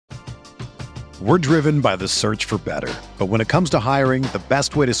We're driven by the search for better. But when it comes to hiring, the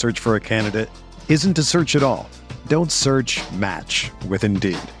best way to search for a candidate isn't to search at all. Don't search, match with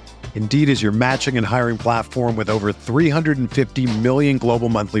Indeed. Indeed is your matching and hiring platform with over 350 million global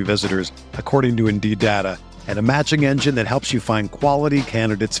monthly visitors, according to Indeed data, and a matching engine that helps you find quality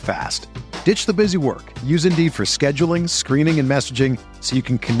candidates fast. Ditch the busy work. Use Indeed for scheduling, screening, and messaging so you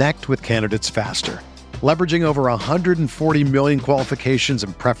can connect with candidates faster. Leveraging over 140 million qualifications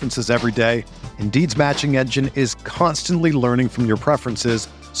and preferences every day, Indeed's matching engine is constantly learning from your preferences,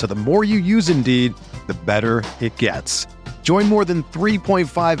 so the more you use Indeed, the better it gets. Join more than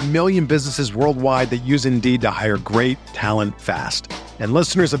 3.5 million businesses worldwide that use Indeed to hire great talent fast. And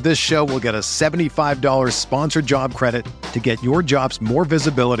listeners of this show will get a $75 sponsored job credit to get your jobs more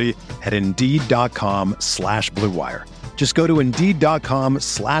visibility at Indeed.com/Blue Wire. Just go to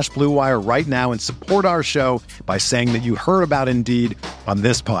Indeed.com/Blue Wire right now and support our show by saying that you heard about Indeed on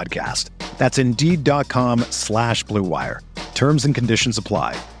this podcast. That's Indeed.com/Blue Wire. Terms and conditions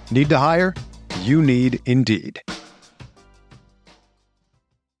apply. Need to hire? You need Indeed.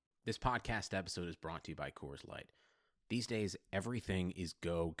 This podcast episode is brought to you by Coors Light. These days, everything is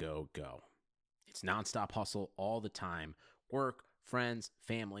go, go, go. It's nonstop hustle all the time. Work, friends,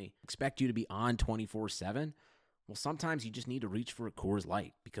 family, expect you to be on 24/7. Well, sometimes you just need to reach for a Coors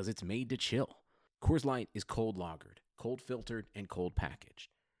Light because it's made to chill. Coors Light is cold lagered, cold filtered, and cold packaged.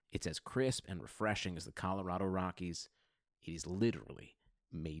 It's as crisp and refreshing as the Colorado Rockies. It is literally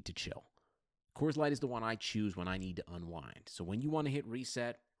made to chill. Coors Light is the one I choose when I need to unwind. So when you want to hit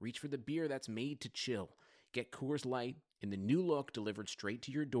reset, reach for the beer that's made to chill. Get Coors Light in the new look delivered straight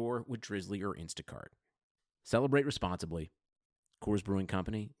to your door with Drizzly or Instacart. Celebrate responsibly. Coors Brewing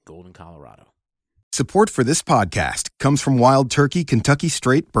Company, Golden, Colorado. Support for this podcast comes from Wild Turkey Kentucky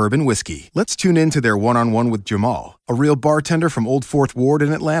Straight Bourbon Whiskey. Let's tune in to their one-on-one with Jamal, a real bartender from Old Fourth Ward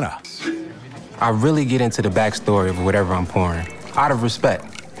in Atlanta. I really get into the backstory of whatever I'm pouring, out of respect.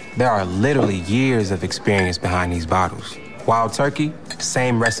 There are literally years of experience behind these bottles. Wild Turkey,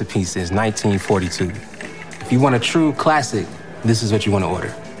 same recipe since 1942. If you want a true classic, this is what you want to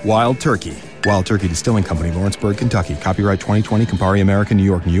order. Wild Turkey. Wild Turkey Distilling Company, Lawrenceburg, Kentucky. Copyright 2020, Campari American, New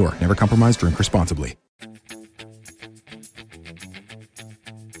York, New York. Never compromise, drink responsibly.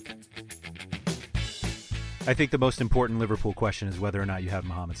 I think the most important Liverpool question is whether or not you have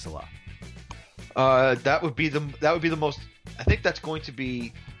Mohamed Salah. That would be the most. I think that's going to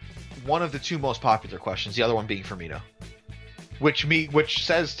be one of the two most popular questions. The other one being Firmino, which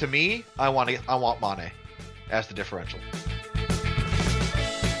says to me, I want Mane as the differential.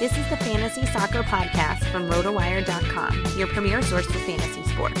 This is the Fantasy Soccer Podcast from RotoWire.com, your premier source for fantasy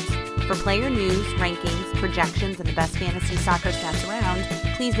sports. For player news, rankings, projections, and the best fantasy soccer stats around,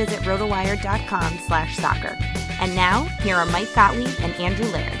 please visit RotoWire.com/soccer. And now, here are Mike Gottlieb and Andrew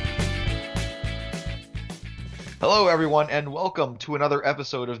Laird. Hello, everyone, and welcome to another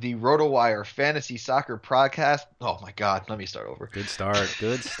episode of the RotoWire Fantasy Soccer Podcast. Oh my God, let me start over. Good start.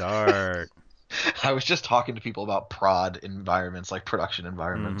 Good start. I was just talking to people about prod environments, like production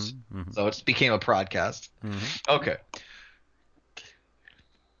environments. So it became a prodcast. Okay.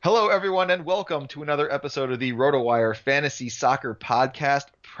 Hello, everyone, and welcome to another episode of the RotoWire Fantasy Soccer Podcast,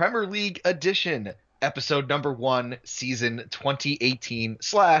 Premier League Edition, episode number 1, season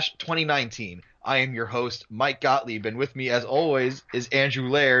 2018/2019. I am your host, Mike Gottlieb, and with me, as always, is Andrew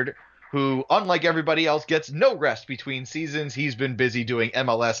Laird, who, unlike everybody else, gets no rest between seasons. He's been busy doing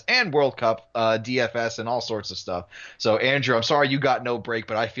MLS and World Cup, DFS, and all sorts of stuff. So, Andrew, I'm sorry you got no break,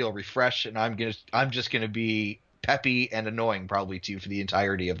 but I feel refreshed, and I'm just gonna be peppy and annoying probably to you for the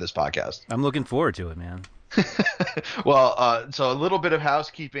entirety of this podcast. I'm looking forward to it, man. Well, so a little bit of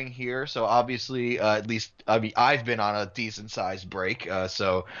housekeeping here. So obviously, at least I've been on a decent sized break.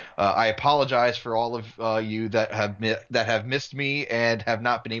 So I apologize for all of you that have missed me and have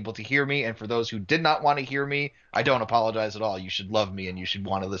not been able to hear me. And for those who did not want to hear me, I don't apologize at all. You should love me and you should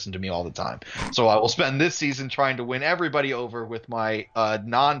want to listen to me all the time. So I will spend this season trying to win everybody over with my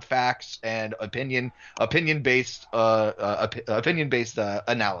non-facts and opinion-based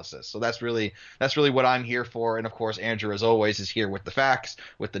analysis. So that's really what I'm here for. And of course, Andrew, as always, is here with the facts,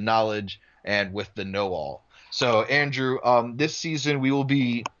 with the knowledge, and with the know-all. So Andrew, this season we will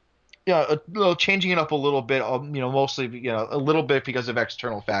be changing it up a little bit. Mostly a little bit because of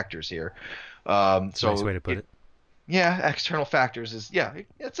external factors here. Nice way to put it. Yeah, external factors it's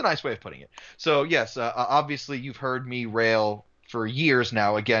a nice way of putting it. So yes, obviously you've heard me rail for years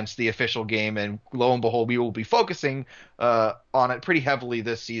now against the official game, and lo and behold, we will be focusing on it pretty heavily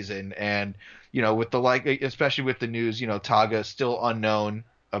this season. And with especially with the news, Taga still unknown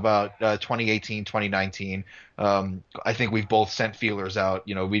about 2018, 2019. I think we've both sent feelers out.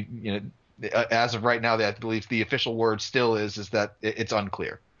 as of right now, I believe the official word still is that it's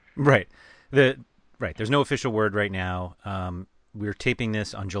unclear. Right. There's no official word right now. We're taping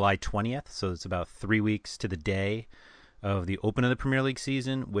this on July 20th, so it's about 3 weeks to the day of the open of the Premier League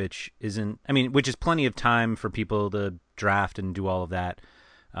season, which is plenty of time for people to draft and do all of that.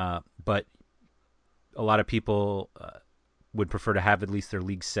 But a lot of people would prefer to have at least their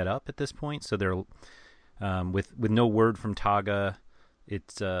league set up at this point. So they're with no word from Taga, it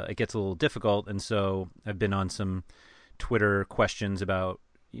gets a little difficult. And so I've been on some Twitter questions about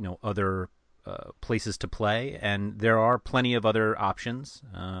other places to play, and there are plenty of other options.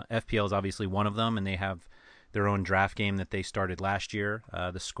 FPL is obviously one of them, and they have their own draft game that they started last year.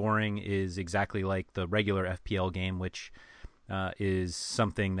 The scoring is exactly like the regular FPL game, which is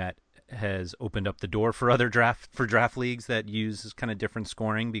something that has opened up the door for other draft leagues that use kind of different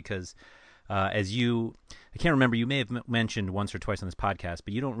scoring, because I can't remember, you may have mentioned once or twice on this podcast,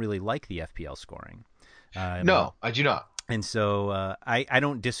 but you don't really like the FPL scoring. No, I do not. And so I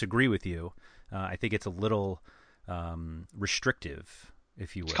don't disagree with you. I think it's a little restrictive,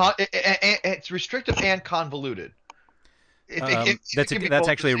 if you will. It's restrictive and convoluted. That's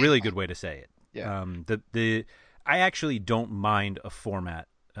actually a really good way to say it. Yeah. I actually don't mind a format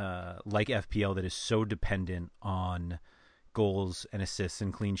like FPL that is so dependent on goals and assists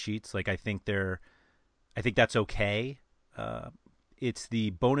and clean sheets. Like I think that's okay. It's the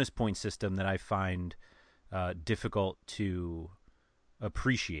bonus point system that I find difficult to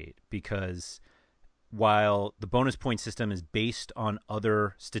appreciate, because while the bonus point system is based on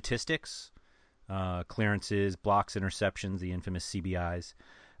other statistics, clearances, blocks, interceptions, the infamous CBIs,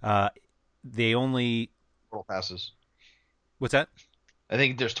 they only total passes. What's that? I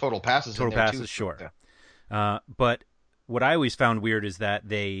think there's total passes. Total in there passes, too. sure. Yeah. But what I always found weird is that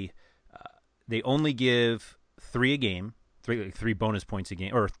they only give three bonus points a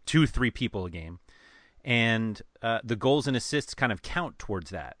game, or 2-3 people a game. And the goals and assists kind of count towards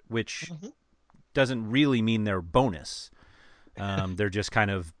that, which doesn't really mean they're bonus. They're just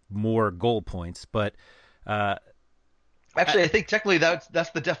kind of more goal points. But actually, I think technically that's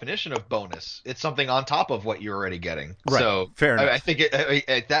the definition of bonus. It's something on top of what you're already getting. Right. So fair enough. I think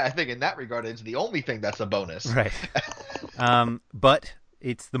in that regard, it's the only thing that's a bonus. Right. But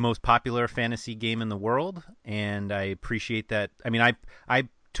it's the most popular fantasy game in the world, and I appreciate that. I mean, I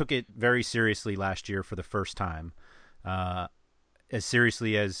took it very seriously last year for the first time, as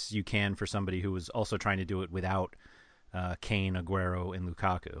seriously as you can for somebody who was also trying to do it without Kane, Aguero, and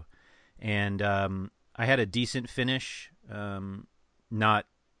Lukaku. And I had a decent finish, not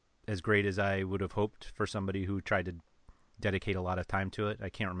as great as I would have hoped for somebody who tried to dedicate a lot of time to it. I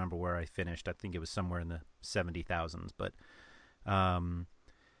can't remember where I finished. I think it was somewhere in the 70,000s, but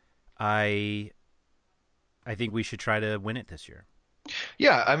I think we should try to win it this year.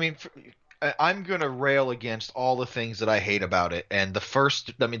 Yeah, I mean, I'm going to rail against all the things that I hate about it. And the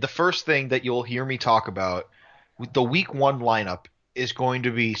first thing that you'll hear me talk about, the week one lineup is going to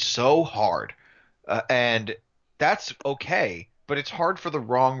be so hard. And that's okay, but it's hard for the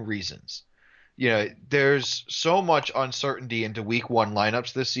wrong reasons. There's so much uncertainty into week one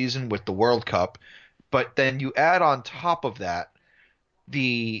lineups this season with the World Cup, but then you add on top of that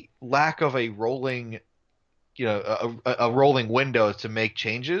the lack of a rolling rolling window to make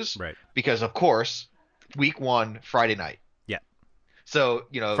changes, right? Because of course, week one, Friday night. Yeah. So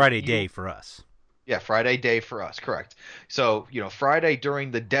Friday day for us. Yeah, Friday day for us, correct. So Friday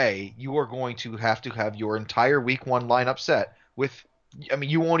during the day, you are going to have your entire week one lineup set with. I mean,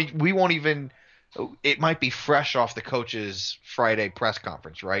 we won't even. It might be fresh off the coach's Friday press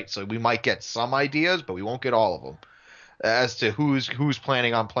conference, right? So we might get some ideas, but we won't get all of them as to who's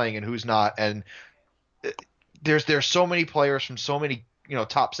planning on playing and who's not. And there's so many players from so many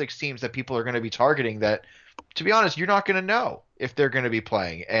top 6 teams that people are going to be targeting that, to be honest, you're not going to know if they're going to be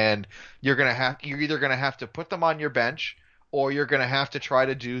playing, and you're either going to have to put them on your bench, or you're going to have to try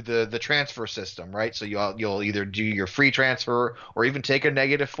to do the transfer system, right? So you'll either do your free transfer or even take a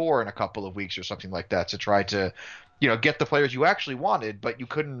 -4 in a couple of weeks or something like that to try to get the players you actually wanted, but you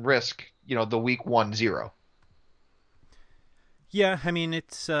couldn't risk the week 1-0. Yeah, I mean,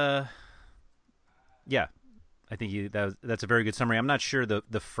 it's yeah. I think that's a very good summary. I'm not sure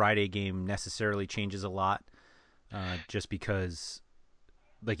the Friday game necessarily changes a lot, just because,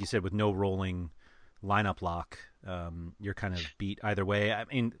 like you said, with no rolling lineup lock, you're kind of beat either way. I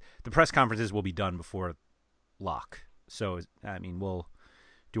mean, the press conferences will be done before lock, so I mean, we'll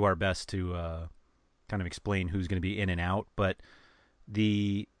do our best to kind of explain who's going to be in and out. But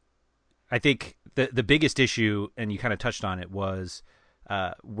I think the biggest issue, and you kind of touched on it, was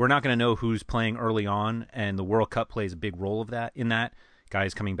we're not going to know who's playing early on, and the World Cup plays a big role in that,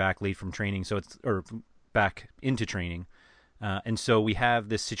 guys coming back late from training, or back into training. And so we have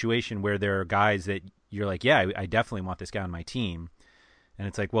this situation where there are guys that you're like, yeah, I definitely want this guy on my team. And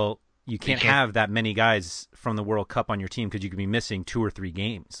it's like, well, you can't have that many guys from the World Cup on your team because you could be missing 2 or 3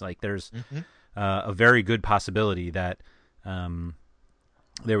 games. Like there's a very good possibility that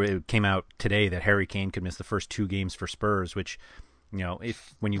it came out today that Harry Kane could miss the first 2 games for Spurs, which,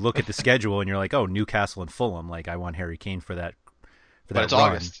 when you look at the schedule and you're like, oh, Newcastle and Fulham, like I want Harry Kane for that but it's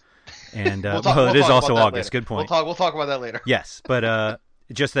run. August. And it is also August. Good point. We'll talk about that later. Yes, but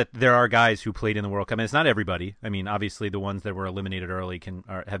just that there are guys who played in the World Cup. I mean, it's not everybody. I mean, obviously the ones that were eliminated early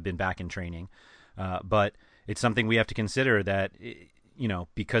have been back in training. But it's something we have to consider that,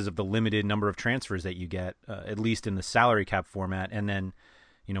 because of the limited number of transfers that you get, at least in the salary cap format. And then,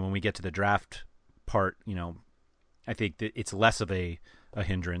 when we get to the draft part, I think that it's less of a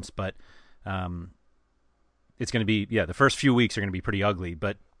hindrance. But it's going to be, the first few weeks are going to be pretty ugly.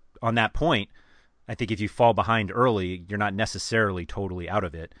 But on that point, I think if you fall behind early, you're not necessarily totally out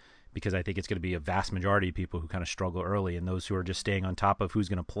of it, because I think it's going to be a vast majority of people who kind of struggle early, and those who are just staying on top of who's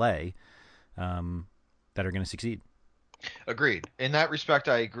going to play that are going to succeed. Agreed. In that respect,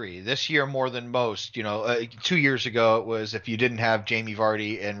 I agree. This year, more than most, 2 years ago, it was if you didn't have Jamie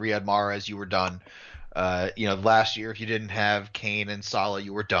Vardy and Riyad Mahrez, you were done. Last year, if you didn't have Kane and Salah,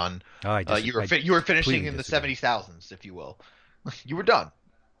 you were done. You were finishing in the 70,000s, if you will. You were done.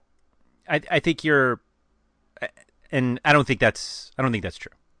 I think you're, and I don't think that's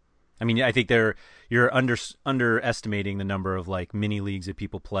true. I mean, I think you're underestimating the number of like mini leagues that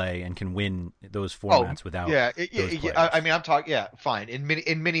people play and can win those formats without. I mean, I'm talking. Yeah, fine. In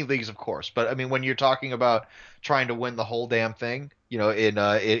mini leagues, of course, but I mean, when you're talking about trying to win the whole damn thing,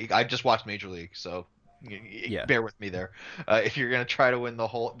 I just watched Major League, so bear with me there. If you're gonna try to win the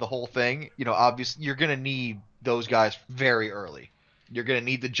whole thing, obviously you're gonna need those guys very early. You're going to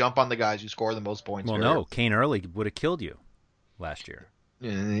need to jump on the guys who score the most points. Well, no, Kane early would have killed you last year,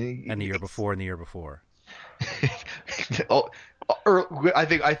 and the year before, and the year before. I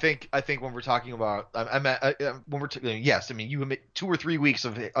think when we're talking about, yes, I mean you admit 2 or 3 weeks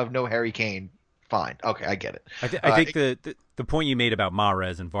of no Harry Kane. Fine, okay, I get it. I think the point you made about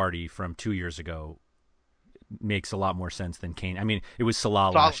Mahrez and Vardy from 2 years ago makes a lot more sense than Kane. I mean, it was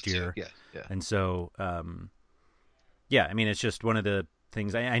Salah last year, yeah. And so. Yeah, I mean, it's just one of the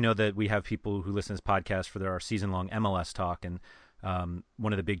things. I know that we have people who listen to this podcast for our season-long MLS talk, and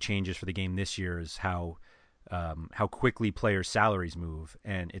one of the big changes for the game this year is how quickly players' salaries move,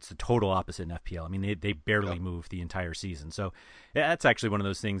 and it's the total opposite in FPL. I mean, they barely move the entire season. So that's actually one of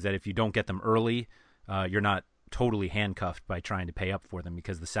those things that if you don't get them early, you're not totally handcuffed by trying to pay up for them,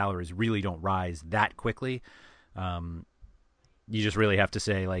 because the salaries really don't rise that quickly. You just really have to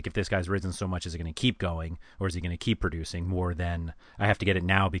say, like, if this guy's risen so much, is it going to keep going, or is he going to keep producing more than I have to get it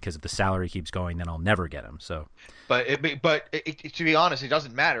now because if the salary keeps going, then I'll never get him. So, but to be honest, it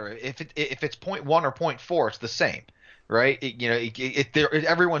doesn't matter if it's 0.1 or 0.4, it's the same, right?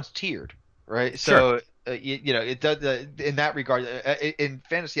 Everyone's tiered, right? Sure. So it does in that regard. In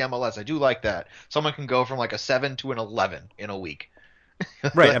fantasy MLS, I do like that someone can go from like a 7 to an 11 in a week.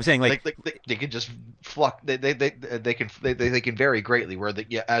 Right, I'm saying like they can just they can vary greatly. Where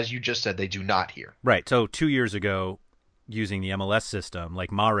as you just said, they do not here. Right. So 2 years ago, using the MLS system,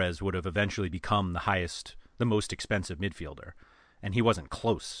 like Mahrez would have eventually become the most expensive midfielder, and he wasn't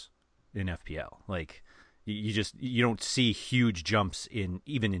close in FPL. Like you don't see huge jumps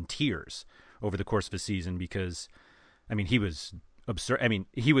even in tiers over the course of a season, because I mean he was absurd. I mean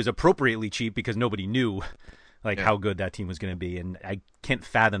he was appropriately cheap because nobody knew how good that team was going to be, and I can't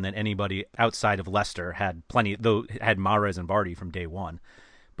fathom that anybody outside of Leicester had Mahrez and Vardy from day one.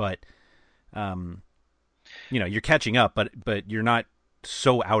 But you're catching up, but you're not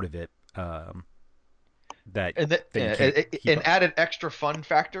so out of it that an added extra fun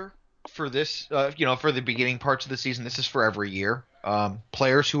factor for this, for the beginning parts of the season. This is for every year.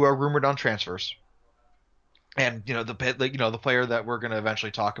 Players who are rumored on transfers, and the player that we're going to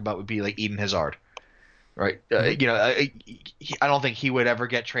eventually talk about would be like Eden Hazard. Right. I don't think he would ever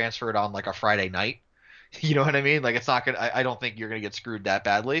get transferred on like a Friday night. You know what I mean? Like it's not gonna. I don't think you're gonna get screwed that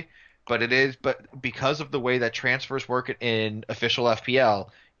badly. But it is. But because of the way that transfers work in official FPL,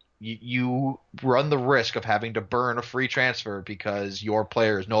 you run the risk of having to burn a free transfer because your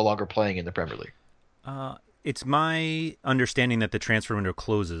player is no longer playing in the Premier League. It's my understanding that the transfer window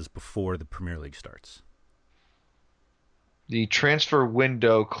closes before the Premier League starts. The transfer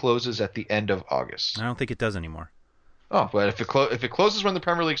window closes at the end of August. I don't think it does anymore. Oh, but if it closes when the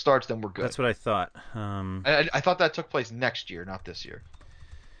Premier League starts, then we're good. That's what I thought. I thought that took place next year, not this year.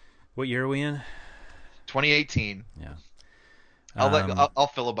 What year are we in? 2018. Yeah. I'll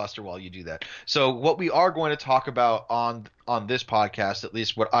filibuster while you do that. So what we are going to talk about on this podcast, at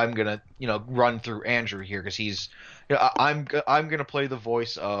least what I'm gonna run through Andrew here, because he's I'm gonna play the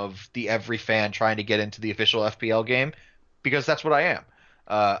voice of the every fan trying to get into the official FPL game, because that's what I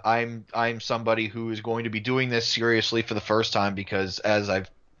am. I'm somebody who is going to be doing this seriously for the first time, because as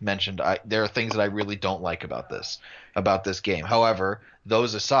I've mentioned, there are things that I really don't like about this game. However,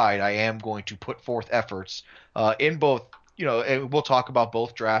 those aside, I am going to put forth efforts in both. And we'll talk about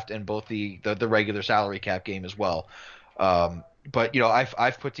both draft and both the regular salary cap game as well. But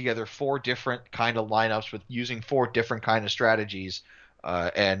I've put together 4 different kind of lineups with using 4 different kind of strategies,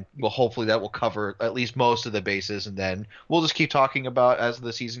 and hopefully that will cover at least most of the bases, and then we'll just keep talking about, as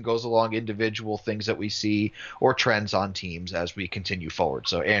the season goes along, individual things that we see or trends on teams as we continue forward.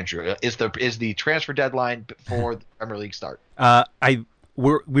 So Andrew, is the transfer deadline for the Premier League start? We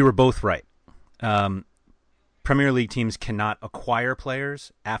were both right. Premier League teams cannot acquire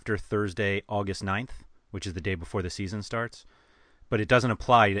players after Thursday, August 9th, which is the day before the season starts. But it doesn't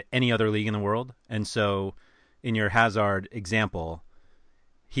apply to any other league in the world. And so in your Hazard example,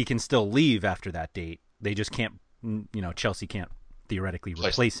 he can still leave after that date. They just can't, Chelsea can't theoretically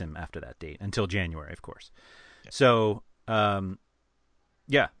replace him after that date until January, of course. Yeah. So, the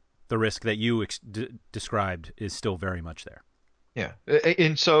risk that you described is still very much there. Yeah,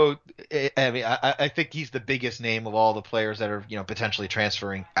 and so I mean, I think he's the biggest name of all the players that are potentially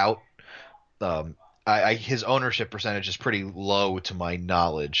transferring out. His ownership percentage is pretty low to my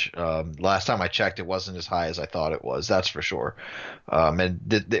knowledge. Last time I checked, it wasn't as high as I thought it was. That's for sure. And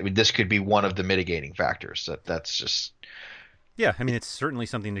this could be one of the mitigating factors. That's just. Yeah, I mean, it's certainly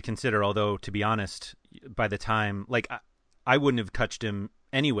something to consider. Although, to be honest, by the time I wouldn't have touched him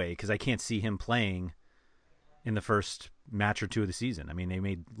anyway, because I can't see him playing in the first match or 2 of the season. I mean, they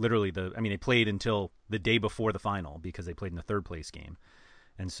made they played until the day before the final because they played in the 3rd place game.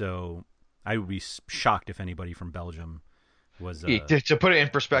 And so I would be shocked if anybody from Belgium was. To put it in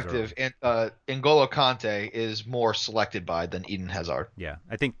perspective, N'Golo Kante is more selected by than Eden Hazard. Yeah,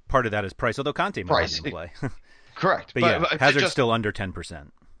 I think part of that is price, although Kante might even play. Correct. But Hazard's still under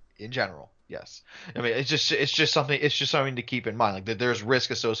 10%. In general, yes. I mean, it's just something to keep in mind. Like that, there's risk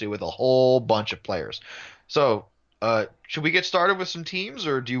associated with a whole bunch of players. So, should we get started with some teams,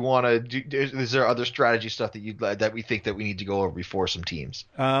 or do you want to? Is there other strategy stuff that we think that we need to go over before some teams?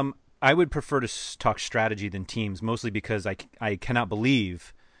 I would prefer to talk strategy than teams, mostly because I cannot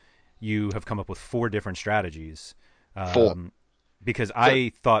believe you have come up with 4 different strategies. 4. Because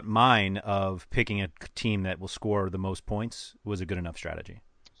I thought mine of picking a team that will score the most points was a good enough strategy.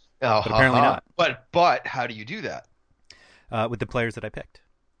 But apparently not. But how do you do that? With the players that I picked.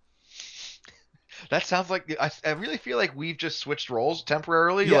 That sounds like I really feel like we've just switched roles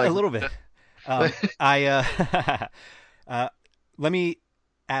temporarily. Yeah, a little bit. Let me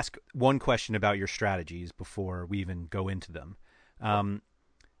ask one question about your strategies before we even go into them.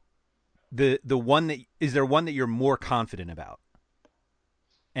 The one is there one that you're more confident about?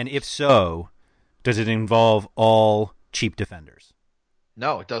 And if so, does it involve all cheap defenders?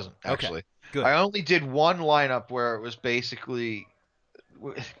 No, it doesn't, actually. Okay, good. I only did one lineup where it was basically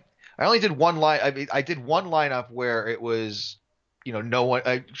I did one lineup where it was, no one.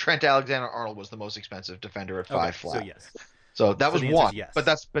 Trent Alexander-Arnold was the most expensive defender at 5 flat. So yes. So that was one. Yes. But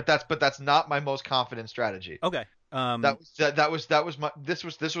that's not my most confident strategy. Okay.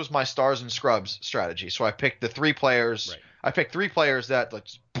 This was my stars and scrubs strategy. So I picked the 3 players. Right. I picked 3 players that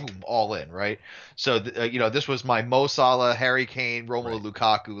boom, all in, right? So this was my Mo Salah, Harry Kane, Romelu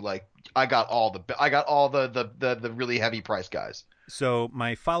Lukaku. Like I got all the really heavy price guys. So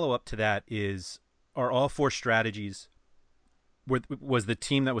my follow-up to that is, are all 4 strategies, was the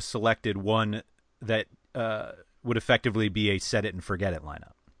team that was selected one that would effectively be a set-it-and-forget-it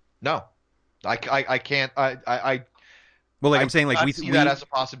lineup? No. I can't. I'm saying, like, we see that as a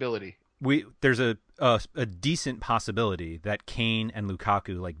possibility. There's a decent possibility that Kane and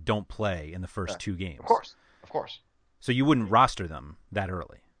Lukaku, don't play in the first 2 games. Of course. So you wouldn't roster them that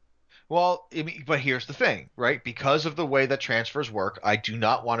early. Well, but here's the thing, right? Because of the way that transfers work, I do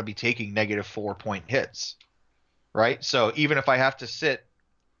not want to be taking negative 4-point hits, right? So even if I have to sit,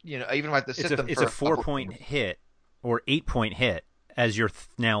 even if I have to sit them it's for a 4-point hit or 8-point hit as you're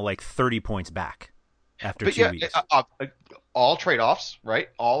now 30 points back after 2 weeks. All trade-offs, right?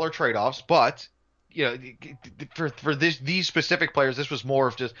 All are trade-offs, but for these specific players, this was more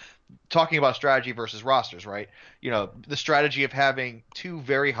of just talking about strategy versus rosters, right? The strategy of having 2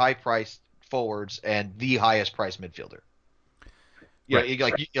 very high-priced forwards and the highest-priced midfielder.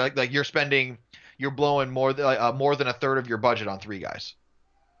 Right. You're blowing more than a third of your budget on 3 guys.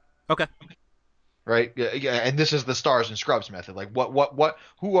 Okay. right? Yeah, and this is the stars and scrubs method. Like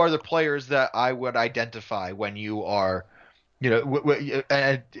who are the players that I would identify when you are,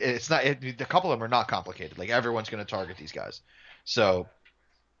 and it's not, a couple of them are not complicated. Like everyone's going to target these guys. So,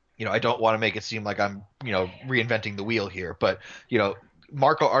 I don't want to make it seem like I'm, reinventing the wheel here, but,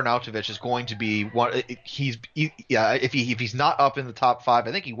 Marko Arnautovic is going to be one. If he's not up in the top 5,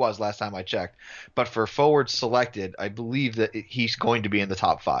 I think he was last time I checked. But for forwards selected, I believe that he's going to be in the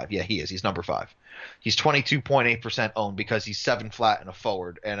top 5. Yeah, he is. He's number 5. He's 22.8% owned because he's 7 flat and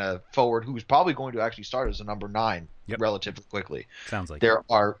a forward who's probably going to actually start as a number 9 relatively quickly. Sounds like there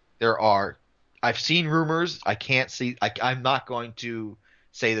are. I've seen rumors. I can't see. I'm not going to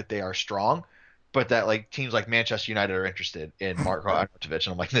say that they are strong. But that like teams like Manchester United are interested in Marko Arnautovic,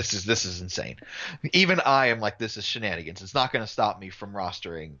 and I'm like, this is insane. Even I am like, this is shenanigans. It's not going to stop me from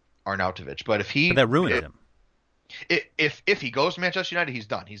rostering Arnautovic. But that ruins him. If he goes to Manchester United, he's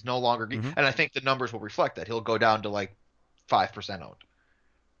done. He's no longer, and I think the numbers will reflect that. He'll go down to like 5% owned.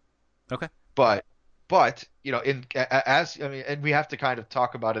 Okay. But and we have to kind of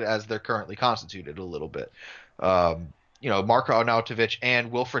talk about it as they're currently constituted a little bit. Marko Arnautovic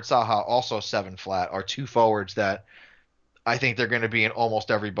and Wilfried Zaha, also 7 flat, are 2 forwards that I think they're going to be in not almost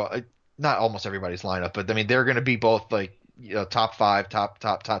everybody's lineup, but I mean they're going to be both like top 5, top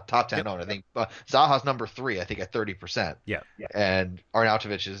 10 owned. I think Zaha's number 3, I think at 30%. Yeah. And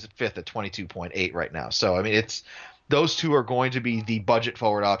Arnautovic is 5th at 22.8 right now. So I mean those 2 are going to be the budget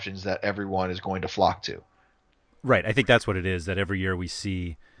forward options that everyone is going to flock to. Right. I think that's what it is. That every year we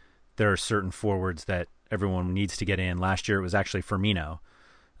see there are certain forwards that everyone needs to get in. Last year it was actually Firmino,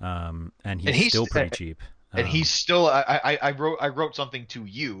 and he's still pretty cheap. And he's still. I wrote something to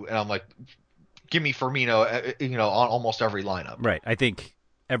you, and I'm like, give me Firmino, on almost every lineup. Right. I think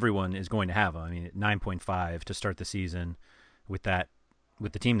everyone is going to have him. I mean, 9.5 to start the season with the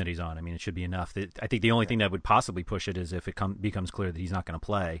team that he's on. I mean, it should be enough. I think the only thing that would possibly push it is if it becomes clear that he's not going to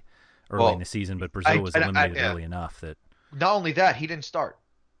play early in the season. But Brazil was eliminated early enough that. Not only that, he didn't start.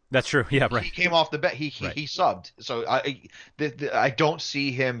 That's true. Yeah, right. He came off the bench. He subbed. So I don't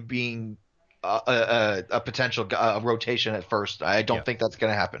see him being a potential rotation at first. I don't think that's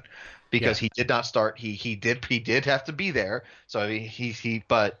going to happen because he did not start. He did have to be there. So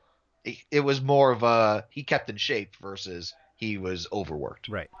but it was more of he kept in shape versus he was overworked.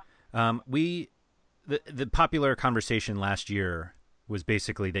 Right. The popular conversation last year was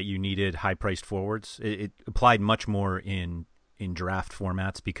basically that you needed high-priced forwards. It applied much more in draft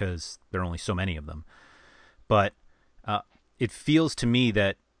formats because there are only so many of them. But it feels to me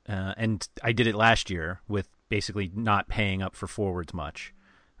that, and I did it last year with basically not paying up for forwards much,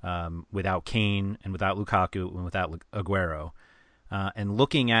 without Kane and without Lukaku and without Aguero. And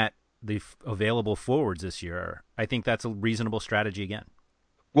looking at the available forwards this year, I think that's a reasonable strategy again.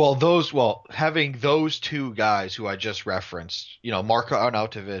 Well, having those 2 guys who I just referenced, Marko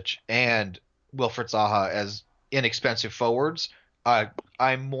Arnautovic and Wilfried Zaha as inexpensive forwards,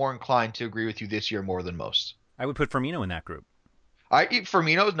 I'm more inclined to agree with you this year more than most. I would put Firmino in that group.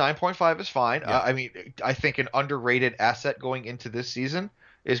 Firmino's 9.5 is fine. Yeah. I mean, I think an underrated asset going into this season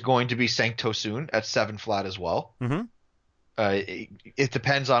is going to be Cenk Tosun at 7 flat as well. Mm-hmm. It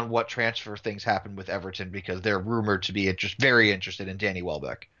depends on what transfer things happen with Everton because they're rumored to be very interested in Danny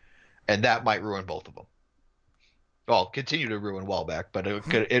Welbeck, and that might ruin both of them. Well, continue to ruin Welbeck, but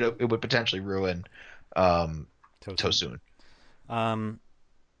it would potentially ruin Tosun.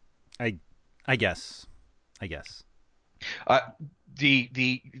 I guess.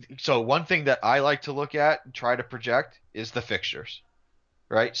 So one thing that I like to look at and try to project is the fixtures,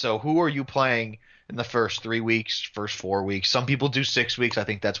 right? So who are you playing in the first 3 weeks, first 4 weeks? Some people do 6 weeks. I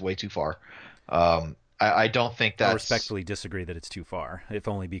think that's way too far. I don't think that's... I respectfully disagree that it's too far, if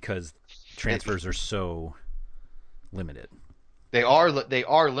only because transfers are so limited. They are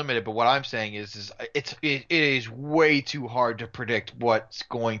limited, but what I'm saying is it is way too hard to predict what's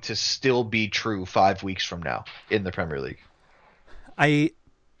going to still be true 5 weeks from now in the Premier League. I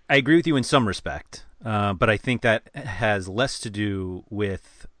agree with you in some respect, but I think that has less to do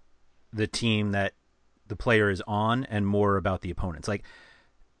with the team that the player is on and more about the opponents. Like,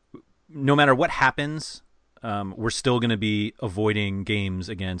 no matter what happens, we're still going to be avoiding games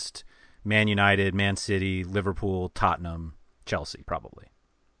against Man United, Man City, Liverpool, Tottenham, Chelsea, probably.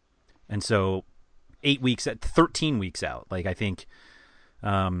 And so 13 weeks out, like, I think,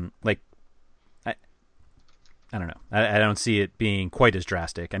 I don't know. I don't see it being quite as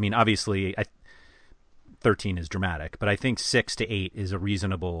drastic. I mean, obviously, 13 is dramatic, but I think 6 to 8 is a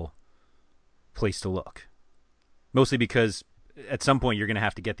reasonable place to look. Mostly because at some point you're going to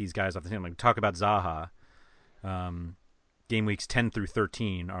have to get these guys off the team. Like, talk about Zaha. game weeks 10 through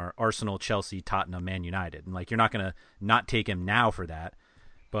 13 are Arsenal, Chelsea, Tottenham, Man United. And, like, you're not going to not take him now for that.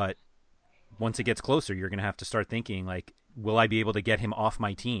 But once it gets closer, you're going to have to start thinking, like, will I be able to get him off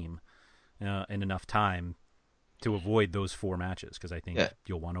my team in enough time to avoid those 4 matches? Because I think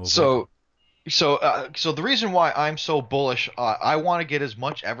you'll want to avoid them. So the reason why I'm so bullish, I want to get as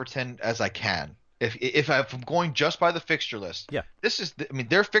much Everton as I can. If I'm going just by the fixture list,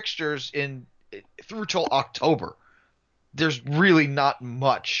 their fixtures through till October. There's really not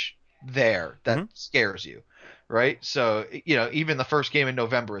much there that scares you, right? So even the first game in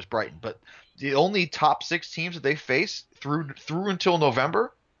November is Brighton, but the only top 6 teams that they face through until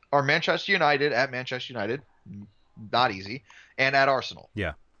November are Manchester United at Manchester United, not easy, and at Arsenal.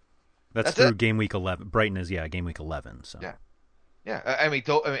 Yeah. That's through game week 11. Brighton is game week 11. So yeah. I mean,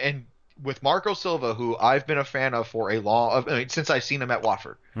 and with Marco Silva, who I've been a fan of for since I've seen him at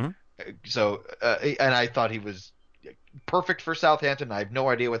Watford. So and I thought he was perfect for Southampton. I have no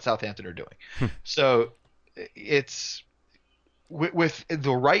idea what Southampton are doing. So it's with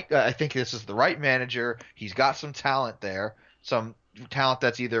the right. I think this is the right manager. He's got some talent there. Some talent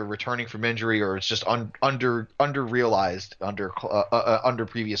that's either returning from injury or it's just under realized under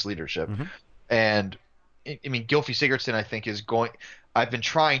previous leadership. And I mean, Gylfi Sigurdsson, I think, is going. I've been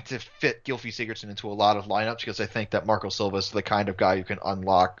trying to fit Gylfi Sigurdsson into a lot of lineups because I think that Marco Silva is the kind of guy who can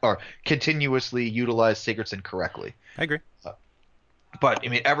unlock or continuously utilize Sigurdsson correctly. I agree. But I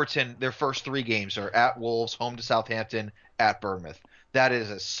mean, Everton, their first 3 games are at Wolves, home to Southampton, at Bournemouth. That is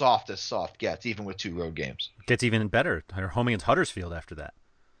as soft gets, even with 2 road games. Gets even better. Home against Huddersfield after that.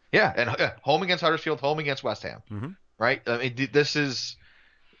 Yeah, and home against Huddersfield, home against West Ham. Right? I mean, this is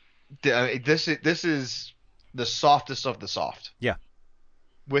the softest of the soft. Yeah.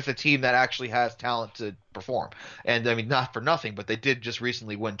 With a team that actually has talent to perform. And I mean, not for nothing, but they did just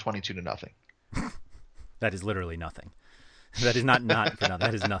recently win 22-0. That is literally nothing. That is not for nothing.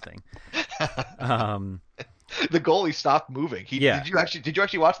 That is nothing. The goalie stopped moving. Did you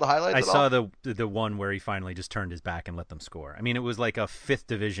actually watch the highlights? I saw the one where he finally just turned his back and let them score. I mean, it was like a 5th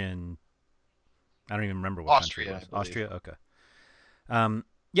division. I don't even remember what country it was. Austria. Okay.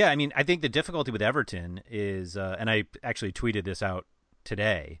 Yeah. I mean, I think the difficulty with Everton is, and I actually tweeted this out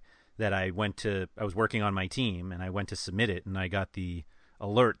today, that I was working on my team and I went to submit it and I got the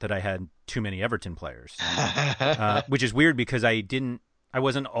alert that I had too many Everton players, which is weird because I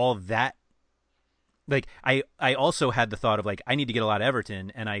wasn't all that. Like, I also had the thought of, like, I need to get a lot of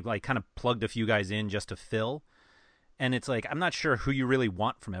Everton, and I, like, kind of plugged a few guys in just to fill. And it's like, I'm not sure who you really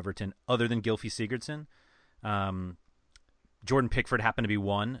want from Everton other than Gylfi Sigurdsson. Jordan Pickford happened to be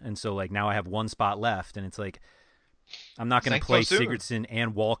one, and so, like, now I have 1 spot left, and it's like, I'm not going to play Sigurdsson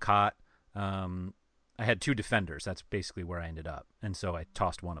and Walcott. I had 2 defenders. That's basically where I ended up. And so I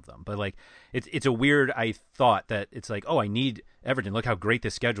tossed one of them. But, like, it's a weird, I thought that it's like, oh, I need Everton. Look how great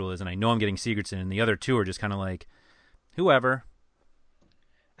this schedule is. And I know I'm getting Sigurdsson. And the other 2 are just kind of like, whoever.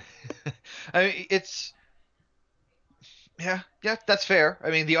 I mean, yeah, that's fair.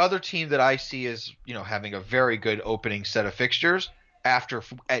 I mean, the other team that I see is, having a very good opening set of fixtures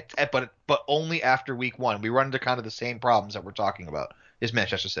but only after week 1. We run into kind of the same problems that we're talking about, is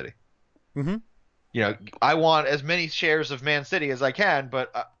Manchester City. I want as many shares of Man City as I can,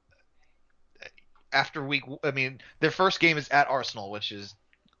 but after their first game is at Arsenal, which is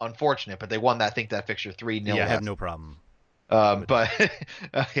unfortunate, but they won that fixture 3-0. Yeah, I have no problem. But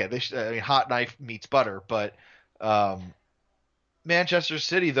hot knife meets butter. But Manchester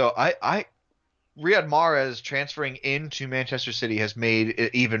City, though, Riyad Mahrez transferring into Manchester City has made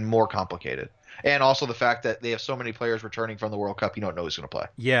it even more complicated, and also the fact that they have so many players returning from the World Cup, you don't know who's going to play.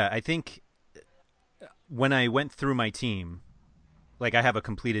 Yeah, I think when I went through my team, like, I have a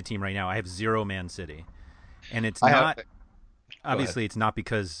completed team right now. I have 0 Man City, and it's it's not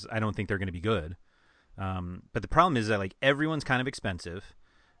because I don't think they're going to be good. But the problem is that, like, everyone's kind of expensive.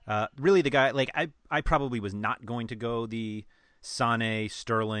 Really, the guy, like, I probably was not going to go the Sané,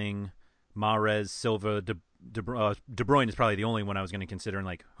 Sterling, Mahrez, Silva, De Bruyne is probably the only one I was going to consider, and,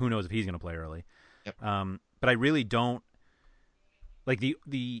 like, who knows if he's going to play early. Yep. But I really don't like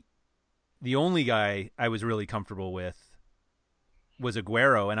the only guy I was really comfortable with was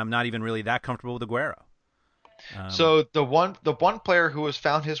Aguero, and I'm not even really that comfortable with Aguero. So the one player who has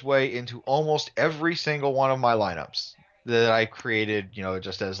found his way into almost every single one of my lineups that I created,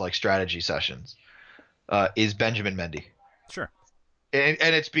 just as, like, strategy sessions, is Benjamin Mendy. Sure. And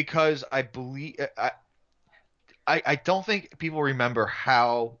it's because I believe I don't think people remember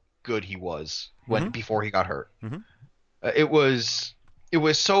how good he was before he got hurt. It was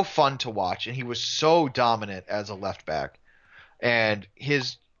so fun to watch, and he was so dominant as a left back, and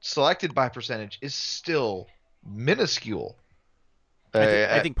his selected by percentage is still minuscule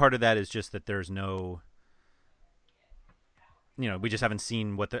I think part of that is just that there's no, we just haven't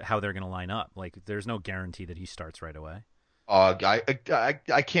seen how they're going to line up. Like, there's no guarantee that he starts right away.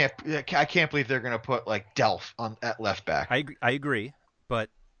 I can't believe they're going to put like Delph at left back. I agree, but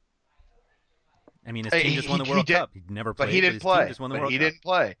I mean, his team just won the World Cup. He never played, but he didn't play. He didn't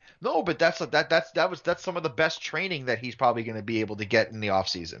play. No, but that's some of the best training that he's probably going to be able to get in the off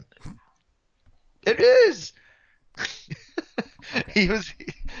season. It is.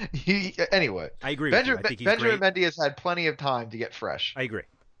 Anyway. I agree. Benjamin Mendy has had plenty of time to get fresh. I agree.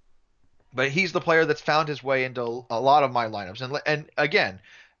 But he's the player that's found his way into a lot of my lineups, and again,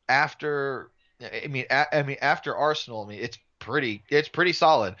 after Arsenal, it's pretty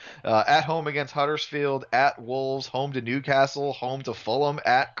solid. At home against Huddersfield, at Wolves, home to Newcastle, home to Fulham,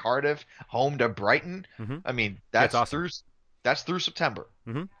 at Cardiff, home to Brighton. Mm-hmm. I mean, that's awesome. through September.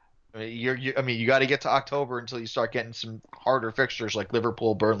 Mm-hmm. You got to get to October until you start getting some harder fixtures like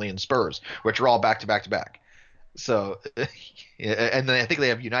Liverpool, Burnley, and Spurs, which are all back to back to back. So, and then I think they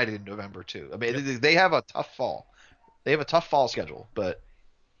have United in November too. I mean, they have a tough fall. They have a tough fall schedule, but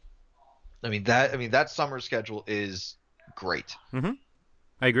that summer schedule is great. Mm-hmm.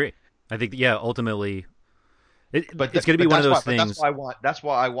 I agree. I think ultimately, it's going to be one of those things. That's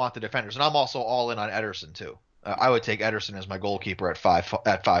why I want the defenders, and I'm also all in on Ederson too. I would take Ederson as my goalkeeper at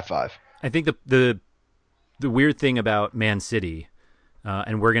 5-5. I think the weird thing about Man City,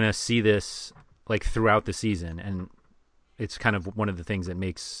 and we're going to see this like throughout the season, and it's kind of one of the things that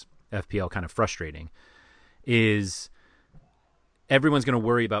makes FPL kind of frustrating, is everyone's going to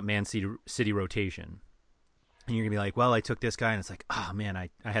worry about Man City rotation. And you're going to be like, well, I took this guy, and it's like, oh, man, I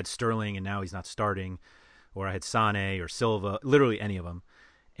had Sterling, and now he's not starting. Or I had Sané or Silva, literally any of them.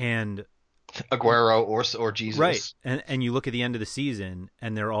 And Aguero or Jesus. Right. And you look at the end of the season,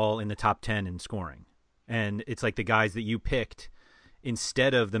 and they're all in the top 10 in scoring. And it's like the guys that you picked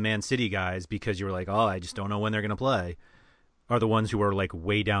instead of the Man City guys because you were like, oh, I just don't know when they're going to play, are the ones who are like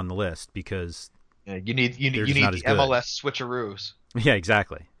way down the list because you need the MLS switcheroos. Yeah,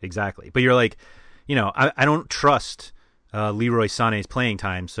 exactly. But you're like, I don't trust Leroy Sané's playing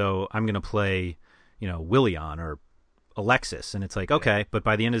time, so I'm going to play, Willian or Alexis. And it's like, okay, but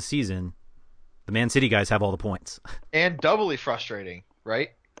by the end of the season, the Man City guys have all the points. And doubly frustrating,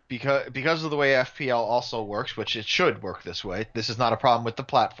 right? Because of the way FPL also works, which it should work this way. This is not a problem with the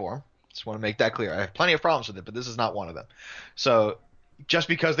platform. Just want to make that clear. I have plenty of problems with it, but this is not one of them. So just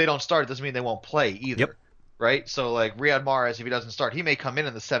because they don't start doesn't mean they won't play either. Yep. Right? So like Riyad Mahrez, if he doesn't start, he may come in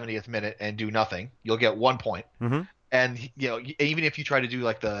the 70th minute and do nothing. You'll get 1 point. Mm-hmm. And even if you try to do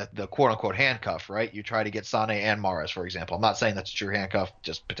like the quote unquote handcuff, right? You try to get Sané and Mahrez, for example. I'm not saying that's a true handcuff,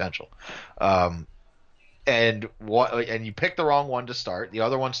 just potential. And you pick the wrong one to start. The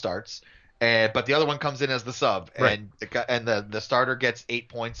other one starts, but the other one comes in as the sub, right. and the starter gets 8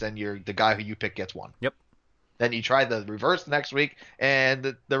 points, and the guy who you pick gets 1. Yep. Then you try the reverse the next week, and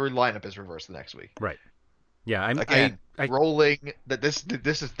the lineup is reversed the next week. Right. Yeah. Rolling. This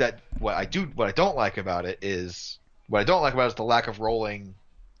is what I don't like about it is the lack of rolling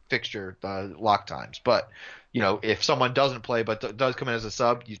fixture lock times. But if someone doesn't play but does come in as a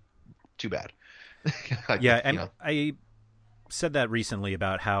sub, too bad. Yeah, and I said that recently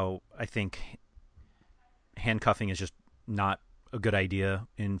about how I think handcuffing is just not a good idea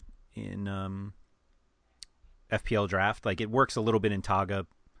in FPL draft. Like, it works a little bit in Taga.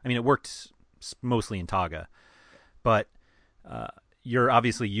 I mean, it works mostly in Taga, but you're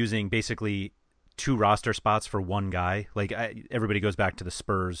obviously using basically 2 roster spots for one guy. Like, everybody goes back to the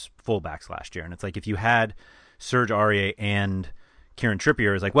Spurs fullbacks last year, and it's like if you had Serge Aurier and Kieran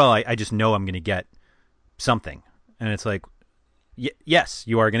Trippier, is like, well, I just know I'm going to get something. And it's like, yes,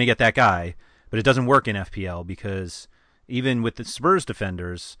 you are going to get that guy, but it doesn't work in FPL because even with the Spurs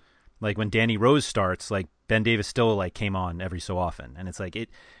defenders, like when Danny Rose starts, like Ben Davis still like came on every so often. And it's like,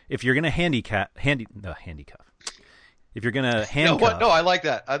 if you're going to handcuff. If you're going to handcuff. No, I like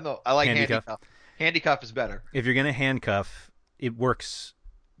that. I like handcuff. Handcuff is better. If you're going to handcuff, it works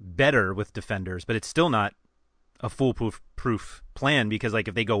better with defenders, but it's still not a foolproof plan because like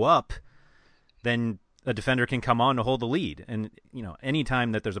if they go up, then a defender can come on to hold the lead. And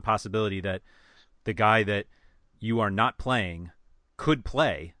anytime that there's a possibility that the guy that you are not playing could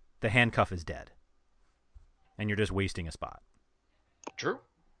play, the handcuff is dead. And you're just wasting a spot. True.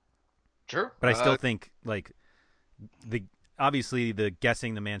 But I still think like obviously the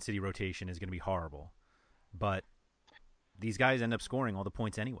guessing the Man City rotation is going to be horrible. But these guys end up scoring all the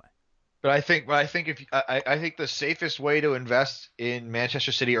points anyway. But I think the safest way to invest in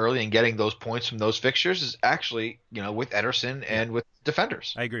Manchester City early and getting those points from those fixtures is actually, with Ederson and with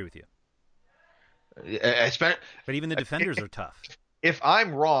defenders. I agree with you. But even the defenders are tough. if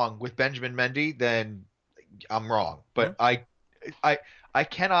I'm wrong with Benjamin Mendy, then I'm wrong. But I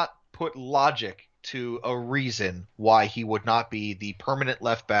cannot put logic to a reason why he would not be the permanent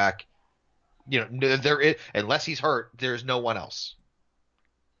left back. Unless he's hurt, there's no one else.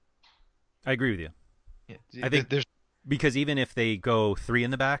 I agree with you. Yeah, I think there's because even if they go 3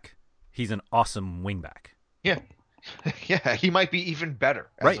 in the back, he's an awesome wingback. yeah, yeah, he might be even better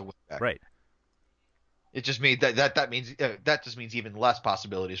as a wingback. Right. It just means that just means even less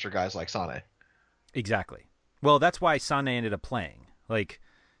possibilities for guys like Sané. Exactly. Well, that's why Sané ended up playing. Like,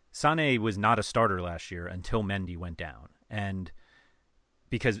 Sané was not a starter last year until Mendy went down, and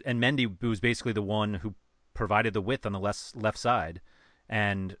Mendy was basically the one who provided the width on the left side.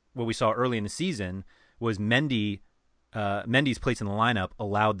 And what we saw early in the season was Mendy's place in the lineup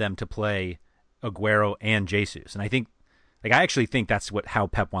allowed them to play Aguero and Jesus, and I actually think that's how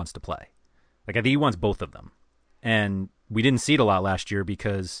Pep wants to play. Like, I think he wants both of them. And we didn't see it a lot last year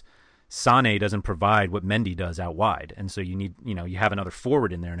because Sané doesn't provide what Mendy does out wide. And so you have another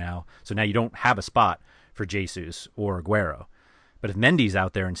forward in there now. So now you don't have a spot for Jesus or Aguero. But if Mendy's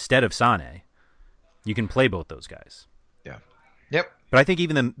out there instead of Sané, you can play both those guys. Yeah. Yep. But I think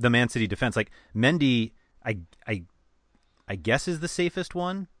even the Man City defense, like Mendy, I guess is the safest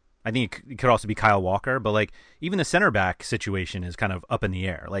one. I think it could also be Kyle Walker. But like even the center back situation is kind of up in the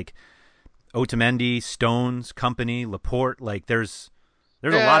air. Like Otamendi, Stones, Company, Laporte, like there's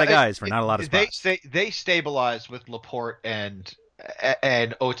a lot of guys for not a lot of spots. They stabilized with Laporte and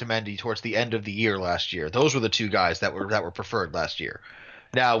Otamendi towards the end of the year last year. Those were the two guys that were preferred last year.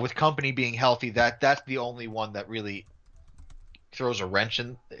 Now with Company being healthy, that's the only one that really throws a wrench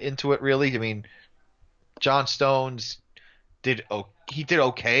into it. Really, I mean, John Stones did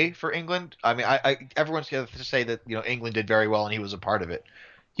okay for England. I mean, everyone's going to say that England did very well and he was a part of it.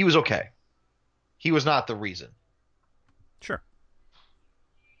 He was okay. He was not the reason. Sure.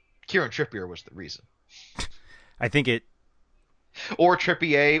 Kieran Trippier was the reason. I think it... Or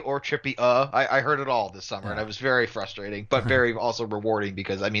Trippier, or Trippie. I heard it all this summer, and it was very frustrating, but very also rewarding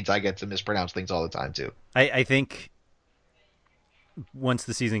because that means I get to mispronounce things all the time, too. I think once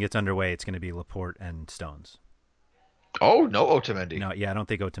the season gets underway, it's going to be Laporte and Stones. Oh, no Otamendi. No, yeah, I don't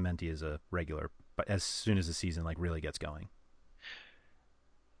think Otamendi is a regular, but as soon as the season really gets going.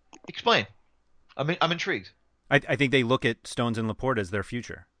 Explain. I'm intrigued. I think they look at Stones and Laporte as their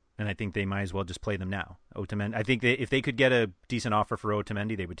future, and I think they might as well just play them now. Otamendi. I think if they could get a decent offer for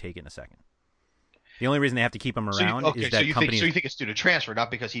Otamendi, they would take it in a second. The only reason they have to keep him around is that Company. So you think it's due to transfer,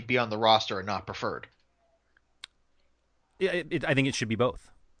 not because he'd be on the roster and not preferred? I think it should be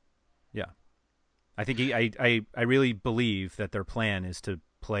both. Yeah, I think I really believe that their plan is to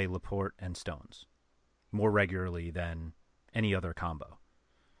play Laporte and Stones more regularly than any other combo.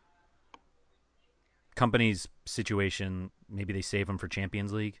 Company's situation, maybe they save him for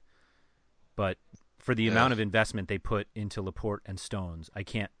Champions League, but for the amount of investment they put into Laporte and Stones, I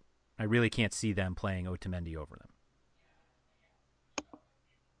really can't see them playing Otamendi over them.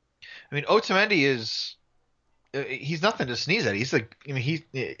 I mean, Otamendi he's nothing to sneeze at. He's I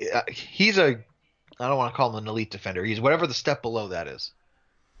don't want to call him an elite defender. He's whatever the step below that is.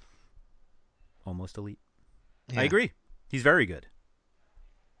 Almost elite. Yeah. I agree. He's very good.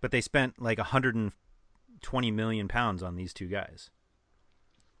 But they spent like 120 million pounds on these two guys.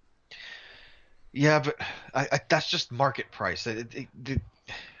 Yeah, but that's just market price.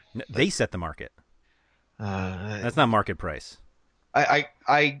 They set the market. That's not market price. I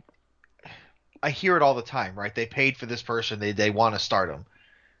hear it all the time, right? They paid for this person. They want to start him.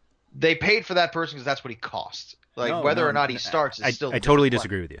 They paid for that person because that's what he costs. Whether or not he starts is still. I totally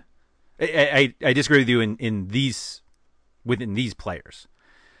disagree with you. I disagree with you within these players.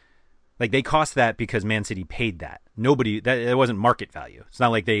 Like, they cost that because Man City paid that. It wasn't market value. It's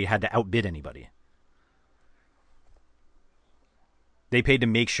not like they had to outbid anybody. They paid to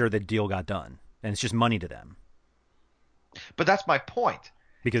make sure the deal got done, and it's just money to them. But that's my point.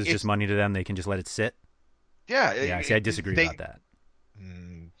 Because it's just money to them, they can just let it sit? Yeah. Yeah, see, I disagree about that.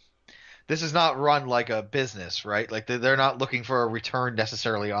 This is not run like a business, right? Like, they're not looking for a return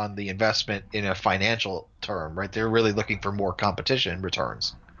necessarily on the investment in a financial term, right? They're really looking for more competition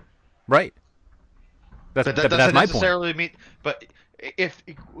returns. Right. But that doesn't necessarily mean. But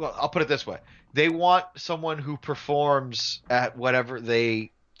I'll put it this way: they want someone who performs at whatever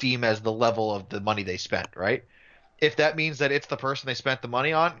they deem as the level of the money they spent, right? If that means that it's the person they spent the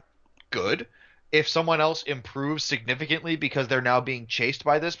money on, good. If someone else improves significantly because they're now being chased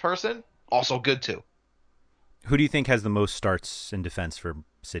by this person, also good too. Who do you think has the most starts in defense for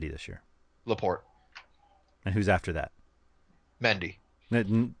City this year? Laporte. And who's after that? Mendy.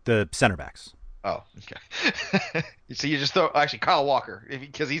 The center backs. Oh, okay. So you just throw actually Kyle Walker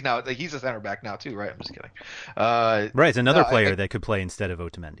because he's a center back now too, right? I'm just kidding. Right, it's another No, player that could play instead of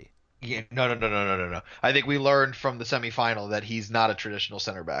Otamendi. yeah, no. I think we learned from the semifinal that he's not a traditional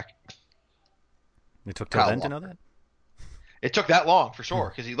center back. It took till Kyle then to Walker. know that. It took that long for sure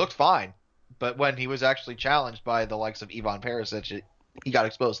because he looked fine, but when he was actually challenged by the likes of Ivan Perisic, he got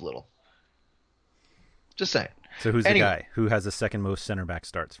exposed a little. Just saying. So who's Anyway. the guy who has the second most center back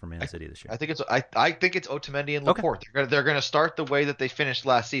starts for Man City this year? I think it's Otamendi and Okay. Laporte. They're gonna start the way that they finished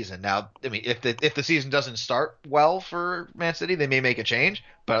last season. Now, I mean, if the season doesn't start well for Man City, they may make a change.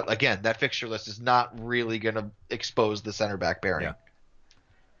 But again, that fixture list is not really gonna expose the center back pairing. Yeah.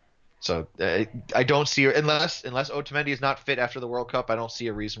 So I don't see unless Otamendi is not fit after the World Cup. I don't see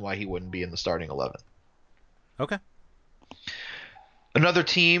a reason why he wouldn't be in the starting 11. Okay. Another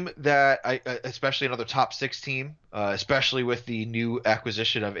team that especially another top 6 team, especially with the new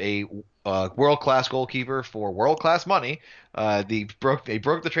acquisition of a world-class goalkeeper for world-class money. They broke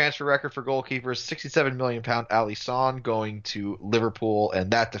the transfer record for goalkeepers. 67 million pound Ali Son going to Liverpool,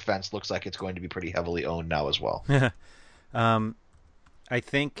 and that defense looks like it's going to be pretty heavily owned now as well. I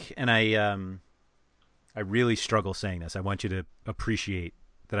think, and I really struggle saying this. I want you to appreciate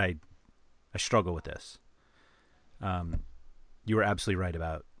that I struggle with this. You were absolutely right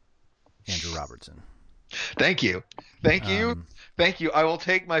about Andrew Robertson. Thank you. I will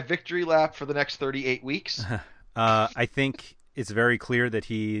take my victory lap for the next 38 weeks. I think it's very clear that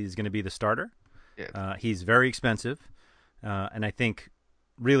he's going to be the starter. Yeah. He's very expensive, and I think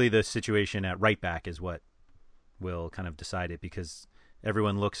really the situation at right back is what will kind of decide it, because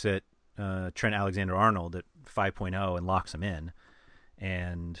everyone looks at Trent Alexander-Arnold at 5.0 and locks him in,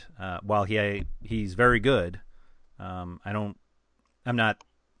 and while he's very good, I'm not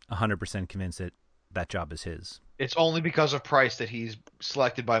 100% convinced that job is his. It's only because of price that he's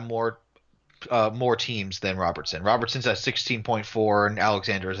selected by more teams than Robertson. Robertson's at 16.4 and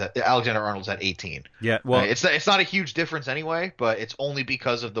Alexander-Arnold's at 18. Yeah, well, it's not a huge difference anyway, but it's only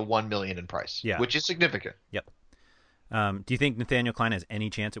because of the $1 million in price, yeah, which is significant. Yep. Do you think Nathaniel Klein has any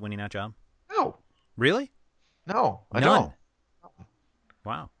chance at winning that job? No, Really? no, I None. don't.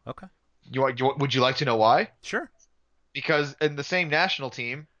 Wow. Okay. Would you like to know why? Sure. Because in the same national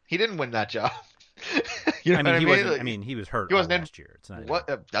team, he didn't win that job. You know I mean, what he I wasn't. Like, I mean, he was hurt he wasn't last year. It's not what?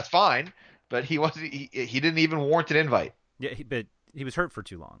 That's fine, but he wasn't. He didn't even warrant an invite. Yeah, but he was hurt for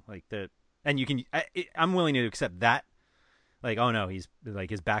too long. And you can. I'm willing to accept that. Like, oh no, he's like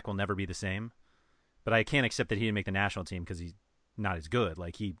his back will never be the same. But I can't accept that he didn't make the national team because he's not as good.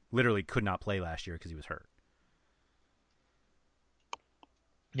 Like, he literally could not play last year because he was hurt.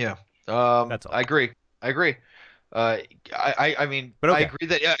 Yeah. That's all. I agree. I mean, But okay. I agree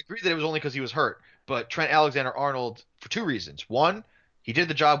that it was only because he was hurt. But Trent Alexander-Arnold, for 2 reasons: 1, he did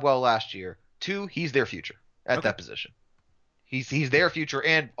the job well last year. 2, he's their future at that position. He's their future,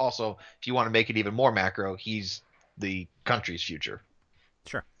 and also, if you want to make it even more macro, he's the country's future.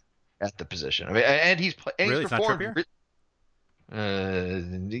 Sure. At the position. I mean, and he's Really? It's not performed.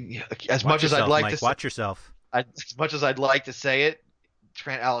 As Watch much as yourself, I'd like Mike. to Watch yourself. as much as I'd like to say it,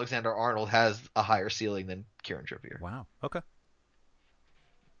 Trent Alexander-Arnold has a higher ceiling than Kieran Trippier. Wow. Okay.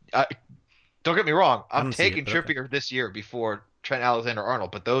 Don't get me wrong. I I'm don't see it, taking but okay. Trippier this year before Trent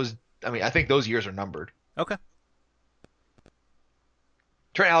Alexander-Arnold, but I think those years are numbered. Okay.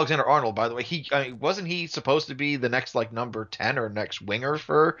 Trent Alexander-Arnold, by the way, wasn't he supposed to be the next number 10 or next winger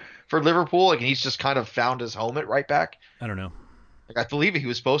for Liverpool? And he's just kind of found his home at right back. I don't know. I believe he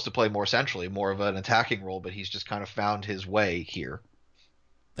was supposed to play more centrally, more of an attacking role, but he's just kind of found his way here.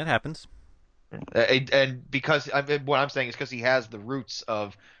 That happens. And because what I'm saying is because he has the roots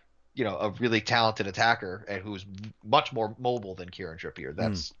of, a really talented attacker and who's much more mobile than Kieran Trippier.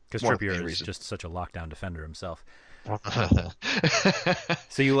 That's because one of the Trippier main is reasons. just such a lockdown defender himself.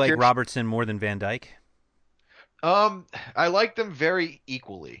 So you like Robertson more than Van Dijk? I like them very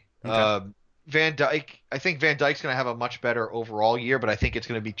equally. Okay. I think Van Dijk's going to have a much better overall year, but I think it's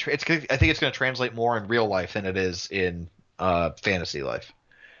going to be I think it's going to translate more in real life than it is in fantasy life.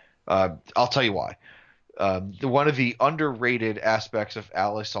 I'll tell you why. One of the underrated aspects of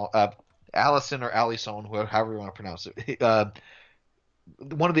Allison or Alisson, however you want to pronounce it,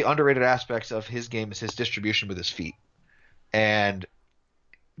 one of the underrated aspects of his game is his distribution with his feet. And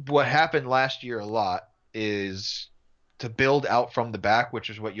what happened last year a lot is to build out from the back, which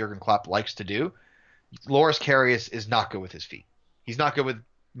is what Jurgen Klopp likes to do. Loris Karius is not good with his feet. He's not good with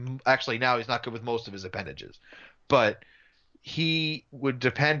most of his appendages. But he would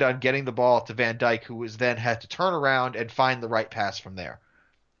depend on getting the ball to Van Dijk, who was then had to turn around and find the right pass from there.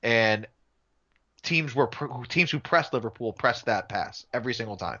 And teams who pressed Liverpool pressed that pass every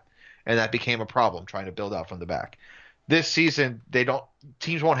single time. and that became a problem trying to build out from the back. This season,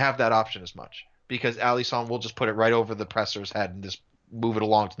 teams won't have that option as much because Alisson will just put it right over the presser's head and just move it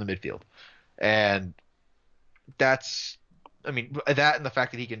along to the midfield. And that and the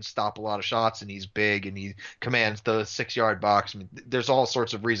fact that he can stop a lot of shots and he's big and he commands the 6-yard box. I mean, there's all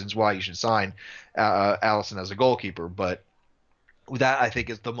sorts of reasons why you should sign Alisson as a goalkeeper, but that I think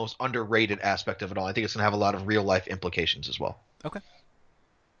is the most underrated aspect of it all. I think it's going to have a lot of real life implications as well. Okay.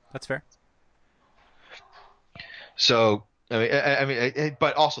 That's fair. So,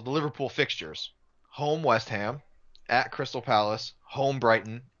 but also the Liverpool fixtures: home West Ham, at Crystal Palace, home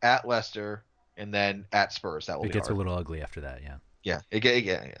Brighton, at Leicester, and then at Spurs. That will be gets hard. a little ugly after that, yeah. Yeah.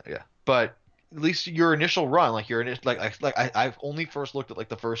 But at least your initial run, I've only first looked at like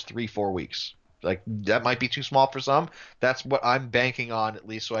the first 3-4 weeks. Like that might be too small for some. That's what I'm banking on, at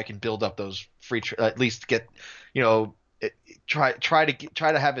least, so I can build up those free. At least get, try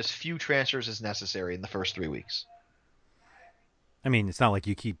to have as few transfers as necessary in the first 3 weeks. I mean, it's not like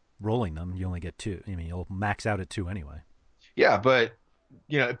you keep rolling them. You only get 2. I mean, you'll max out at 2 anyway. Yeah, but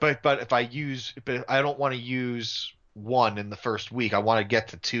but I don't want to use 1 in the first week. I want to get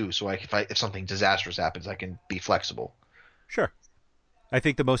to 2, so if something disastrous happens, I can be flexible. Sure. I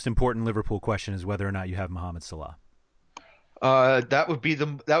think the most important Liverpool question is whether or not you have Mohamed Salah. That would be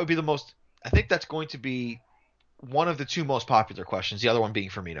the most. I think that's going to be one of the 2 most popular questions. The other one being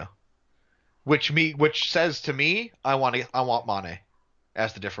Firmino, which says to me, I want Mane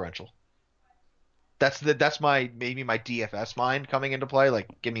as the differential. That's maybe my DFS mind coming into play.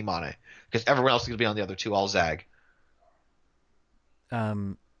 Like, give me Mane because everyone else is going to be on the other 2. I'll zag.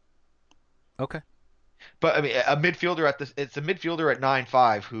 Okay. But I mean, it's a midfielder at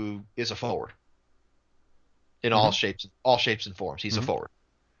 9.5 who is a forward in all shapes and forms. He's a forward.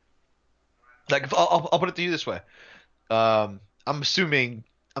 Like, I'll put it to you this way. I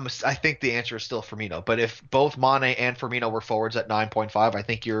think the answer is still Firmino. But if both Mane and Firmino were forwards at 9.5, I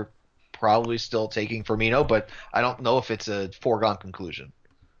think you're probably still taking Firmino. But I don't know if it's a foregone conclusion.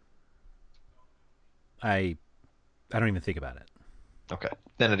 I don't even think about it. Okay,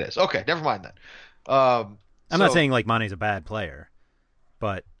 then it is. Okay, never mind then. I'm not saying like Mane's a bad player,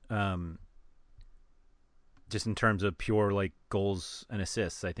 but just in terms of pure like goals and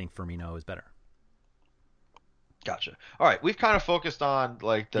assists, I think Firmino is better. Gotcha. All right, we've kind of focused on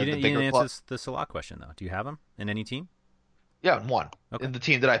like you didn't answer the Salah question though. Do you have him in any team? Yeah, in 1. Okay. In the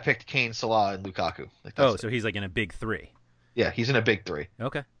team that I picked, Kane, Salah, and Lukaku. So he's like in a big 3. Yeah, he's in a big 3.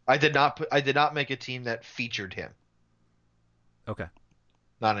 Okay. I did not make a team that featured him. Okay.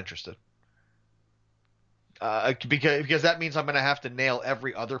 Not interested. Because that means I'm going to have to nail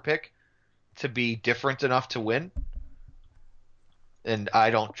every other pick to be different enough to win, and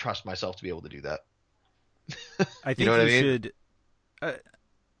I don't trust myself to be able to do that. I think you should.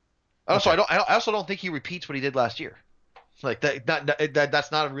 Also, I also don't think he repeats what he did last year. Like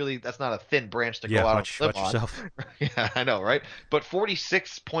that's not a thin branch to go out watch on. yourself. Yeah, I know, right? But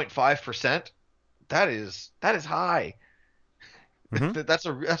 46.5%, that is high. Mm-hmm.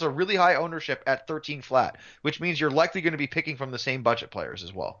 That's a really high ownership at 13 flat, which means you're likely going to be picking from the same budget players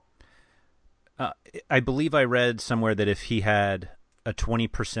as well. I believe I read somewhere that if he had a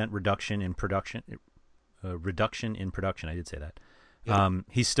 20% reduction in production, I did say that. Yeah.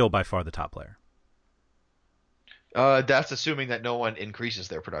 He's still by far the top player. That's assuming that no one increases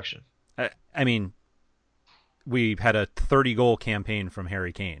their production. I mean, we had a 30-goal campaign from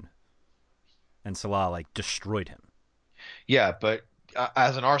Harry Kane, and Salah like destroyed him. Yeah, but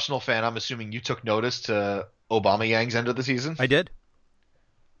as an Arsenal fan, I'm assuming you took notice to Aubameyang's end of the season. I did.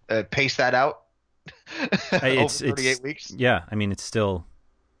 Pace that out over 38 weeks. Yeah, I mean, it's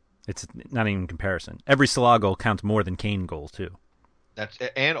not even comparison. Every Salah goal counts more than Kane goals too.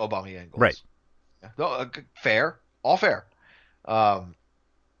 And Aubameyang goals. Right. Yeah. No, fair. All fair.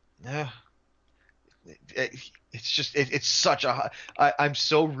 Yeah. It's such a. I'm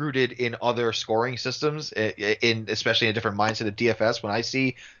so rooted in other scoring systems, especially in a different mindset of DFS. When I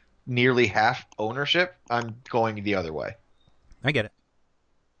see nearly half ownership, I'm going the other way. I get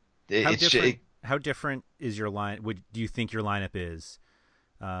it. How different is your line? Do you think your lineup is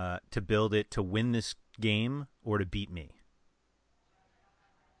to build it to win this game or to beat me?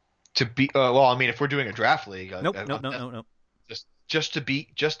 To beat? Well, I mean, if we're doing a draft league, nope. Just to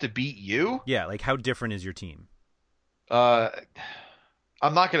beat you? Yeah, like how different is your team? I'm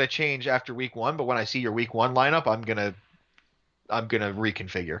not going to change after week 1, but when I see your week 1 lineup, I'm gonna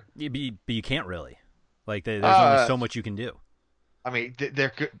reconfigure. But you can't really. Like there's only so much you can do. I mean,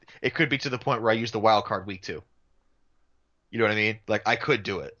 it could be to the point where I use the wild card week 2. You know what I mean? Like I could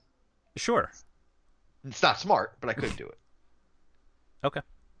do it. Sure. It's not smart, but I could do it. Okay.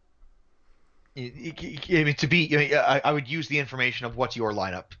 I mean, I would use the information of what's your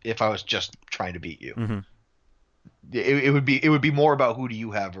lineup if I was just trying to beat you. Mm-hmm. It would be more about who do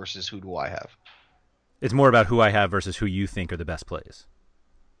you have versus who do I have. It's more about who I have versus who you think are the best plays.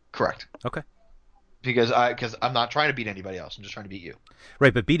 Correct. Okay. Because I'm not trying to beat anybody else. I'm just trying to beat you.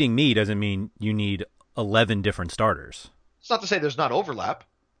 Right, but beating me doesn't mean you need 11 different starters. It's not to say there's not overlap.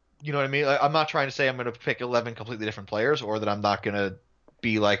 You know what I mean? I'm not trying to say I'm going to pick 11 completely different players or that I'm not going to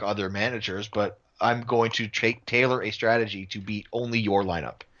be like other managers, but I'm going to tailor a strategy to beat only your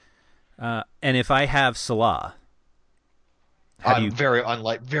lineup. And if I have Salah, I'm very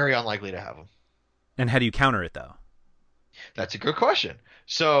unlikely to have him. And how do you counter it, though? That's a good question.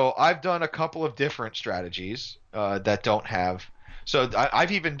 So I've done a couple of different strategies that don't have. So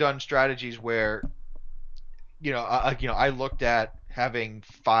I've even done strategies where, I looked at having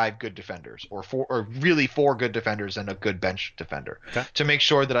 5 good defenders or 4 good defenders and a good bench defender to make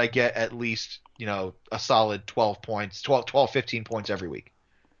sure that I get at least, a solid 12 points, 15 points every week.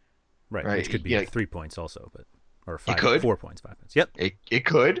 Right. Which could be 3 points also, or 5, 4 points, 5 points. Yep. It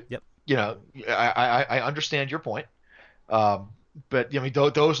could. Yep. I understand your point. But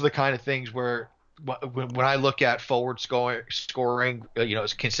those are the kind of things where when I look at forward scoring,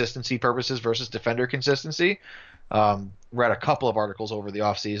 consistency purposes versus defender consistency, read a couple of articles over the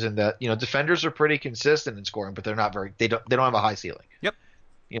offseason that defenders are pretty consistent in scoring, but they're not very. They don't have a high ceiling. Yep.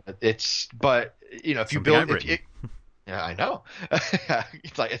 If you build, yeah, I know.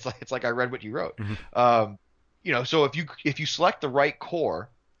 it's like I read what you wrote. Mm-hmm. So if you select the right core.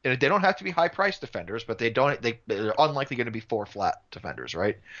 And they don't have to be high-priced defenders, but they're unlikely going to be 4 flat defenders,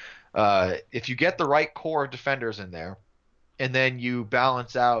 right? If you get the right core of defenders in there, and then you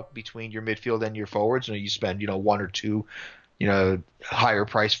balance out between your midfield and your forwards, you spend 1 or 2, higher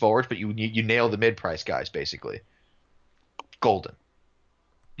price forwards, but you nail the mid-price guys basically. Golden.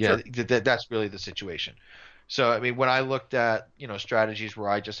 Yeah, sure. That's really the situation. So I mean, when I looked at strategies where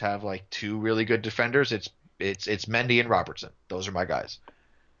I just have like 2 really good defenders, it's Mendy and Robertson. Those are my guys.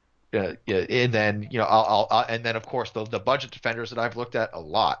 Yeah, and then and then of course the budget defenders that I've looked at a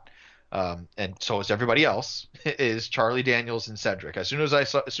lot, and so is everybody else, is Charlie Daniels and Cedric. As soon as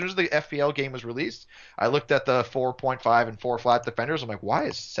the FPL game was released, I looked at the 4.5 and 4 flat defenders. I'm like, why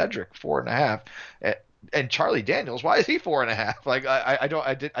is Cedric 4.5, and Charlie Daniels, why is he 4.5? Like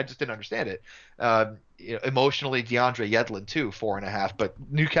I just didn't understand it. Emotionally, DeAndre Yedlin too 4.5, but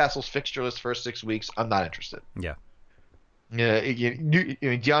Newcastle's fixture list first 6 weeks, I'm not interested. Yeah. DeAndre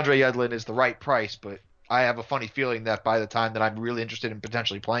Yedlin is the right price, but I have a funny feeling that by the time that I'm really interested in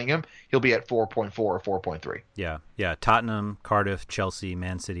potentially playing him, he'll be at 4.4 or 4.3. Yeah. Tottenham, Cardiff, Chelsea,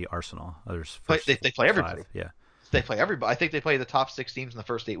 Man City, Arsenal. Others. They play everybody. 5. Yeah. They play everybody. I think they play the top 6 teams in the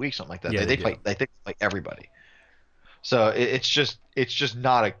first 8 weeks, something like that. Yeah, they play everybody. So it's just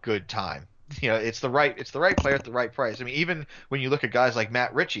not a good time. It's the right player at the right price. I mean, even when you look at guys like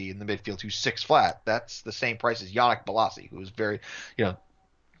Matt Ritchie in the midfield, who's 6 flat, that's the same price as Yannick Bolasie, who is very,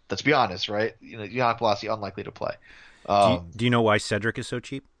 let's be honest, right? Yannick Bolasie unlikely to play. Do you know why Cedric is so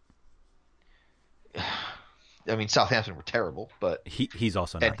cheap? I mean, Southampton were terrible, but he's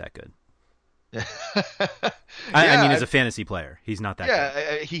also not that good. I mean, as a fantasy player, he's not that good.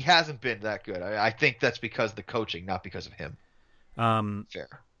 Yeah, he hasn't been that good. I think that's because of the coaching, not because of him. Fair.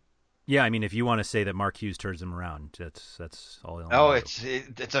 Yeah, I mean, if you want to say that Mark Hughes turns him around, that's all.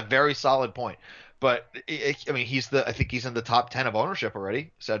 It's a very solid point, but I mean, I think he's in the top 10 of ownership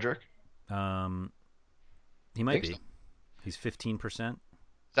already, Cedric. He might be. He's 15%.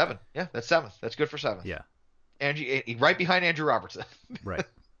 7, yeah, that's 7th. That's good for 7th. Yeah, right behind Andrew Robertson. Right,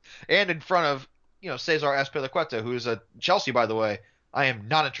 and in front of Cesar Azpilicueta, who is a Chelsea, by the way. I am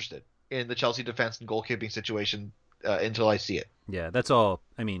not interested in the Chelsea defense and goalkeeping situation until I see it. Yeah, that's all.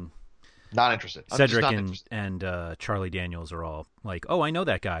 I mean. Not interested. Cedric and Charlie Daniels are all like, oh, I know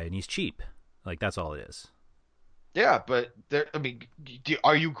that guy, and he's cheap. Like, that's all it is. Yeah, but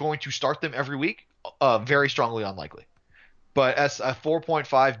are you going to start them every week? Very strongly unlikely. But as a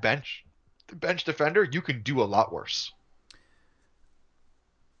 4.5 bench defender, you can do a lot worse.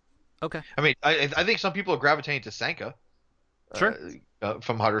 Okay. I mean, I think some people are gravitating to Sanka. Sure.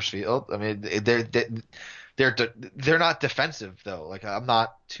 From Huddersfield. I mean, they're not defensive though. Like I'm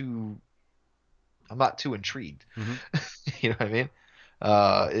not too intrigued. Mm-hmm. You know what I mean?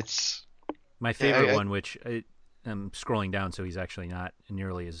 It's my favorite one, which I'm scrolling down, so he's actually not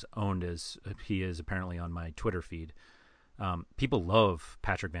nearly as owned as he is apparently on my Twitter feed. People love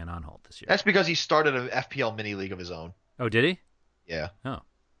Patrick Van Aanholt this year. That's because he started an FPL mini league of his own. Oh, did he? Yeah. Oh.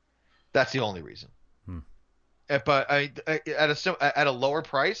 That's the only reason. But at a lower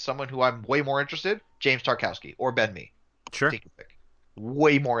price, someone who I'm way more interested, James Tarkowski or Ben Mee. Sure. Take your pick.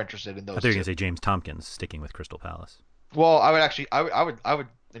 way more interested in those. I thought you were two. going to say James Tompkins sticking with Crystal Palace. Well, I would actually, I would.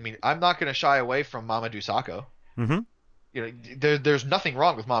 I mean, I'm not going to shy away from Mamadou Sakho. Mm-hmm. You know, there's nothing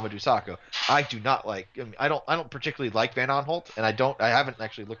wrong with Mamadou Sakho. I do not like. I mean, I don't particularly like Van Aanholt, and I haven't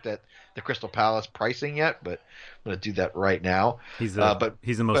actually looked at the Crystal Palace pricing yet, but I'm going to do that right now. He's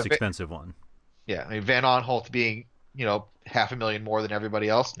the most expensive one. Yeah, I mean, Van Aanholt being, you know, $500,000 more than everybody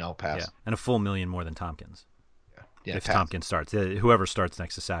else. No, pass. Yeah, and a full $1 million more than Tompkins. Yeah, if pass. Tompkins starts, whoever starts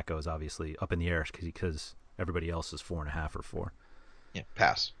next to Sakho is obviously up in the air because everybody else is 4.5 or 4. Yeah,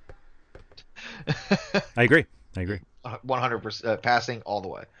 pass. I agree. 100% passing all the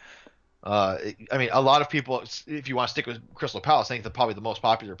way. I mean, a lot of people, if you want to stick with Crystal Palace, I think that probably the most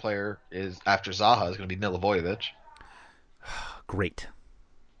popular player is after Zaha is going to be Milivojevic. Great.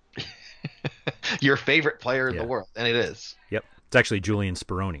 Your favorite player in the world, and it is. Yep. It's actually Julian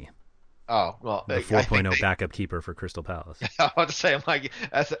Speroni. Oh, well. The 4.0 backup keeper for Crystal Palace. I was about to say, I'm like,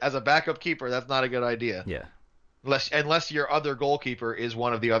 as a backup keeper, that's not a good idea. Yeah. Unless your other goalkeeper is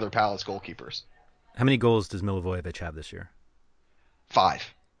one of the other Palace goalkeepers. How many goals does Milivojevic have this year?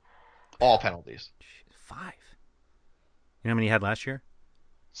 5. All penalties. 5. You know how many he had last year?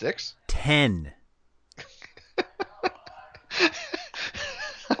 6? 10.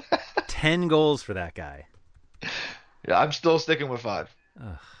 10 goals for that guy. Yeah, I'm still sticking with 5.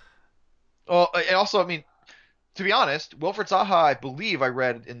 Ugh. Well, and also, I mean, to be honest, Wilfried Zaha, I believe I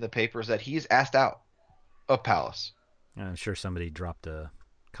read in the papers that he's asked out of Palace. I'm sure somebody dropped a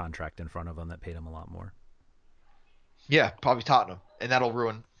contract in front of him that paid him a lot more. Yeah, probably Tottenham, and that'll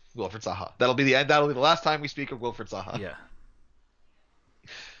ruin Wilfried Zaha. That'll be the end. That'll be the last time we speak of Wilfried Zaha. Yeah.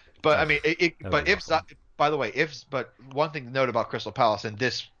 But I mean, but one thing to note about Crystal Palace and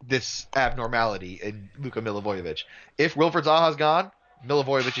this abnormality in Luka Milivojevic, if Wilfried Zaha's gone,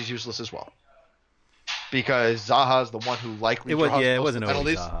 Milivojevic is useless as well, because Zaha's the one who likely draws most it wasn't of the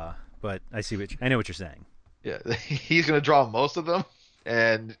always penalties. Zaha, but I know what you're saying. Yeah, he's going to draw most of them,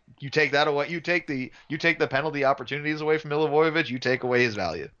 and you take that away. You take the penalty opportunities away from Milivojevic. You take away his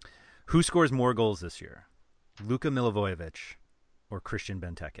value. Who scores more goals this year, Luka Milivojevic or Christian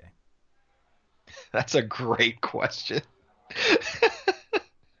Benteke? That's a great question.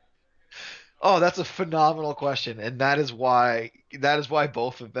 Oh, that's a phenomenal question, and that is why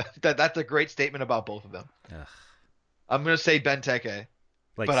both of them. That's a great statement about both of them. Ugh. I'm going to say Benteke.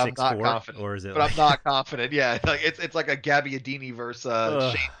 Like but I'm not 6'4", confident. or is it? But I'm not confident. Yeah, like it's like a Gabbiadini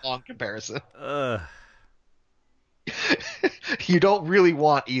versus Shane Long comparison. You don't really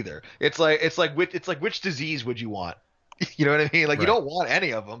want either. It's like which disease would you want? You know what I mean? Like, right. You don't want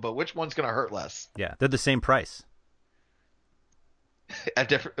any of them, but which one's going to hurt less? Yeah, they're the same price. At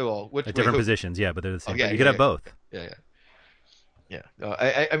different positions, yeah, but they're the same. You could have both. Yeah.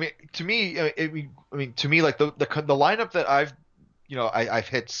 I mean, to me, like the lineup that I've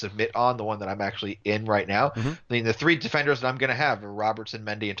hit submit on, the one that I'm actually in right now. Mm-hmm. I mean, the 3 defenders that I'm going to have are Robertson,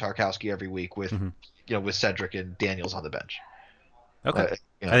 Mendy, and Tarkowski every week with with Cedric and Daniels on the bench. Okay.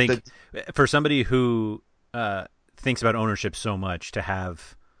 I think for somebody who thinks about ownership so much, to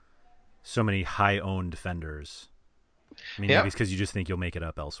have so many high-owned defenders, I mean, maybe it's because you just think you'll make it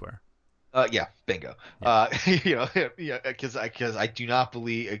up elsewhere. Yeah, bingo. Yeah. Because I do not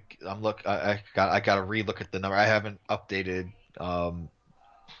believe I got to relook at the number. I haven't updated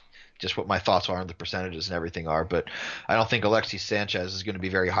just what my thoughts are on the percentages and everything are, but I don't think Alexis Sanchez is going to be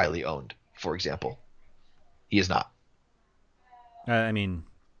very highly owned. For example, he is not. I mean,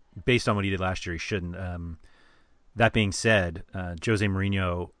 based on what he did last year, he shouldn't. That being said, Jose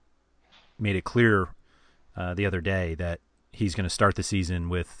Mourinho made it clear the other day that he's going to start the season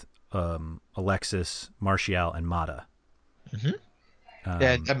with Alexis, Martial, and Mata. Mm-hmm.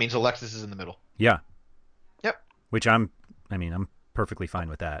 And that means Alexis is in the middle. Yeah. Yep. Which I'm perfectly fine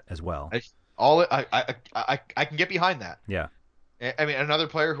with that as well. I can get behind that. Yeah. I mean, another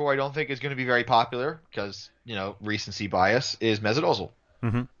player who I don't think is going to be very popular because recency bias is Mesut Ozil.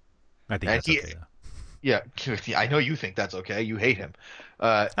 Mm-hmm. I think that's okay. Yeah, I know you think that's okay. You hate him.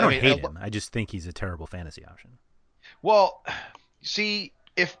 I don't hate him. I just think he's a terrible fantasy option. Well, see,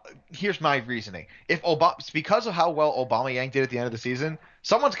 here's my reasoning. Because of how well Aubameyang did at the end of the season,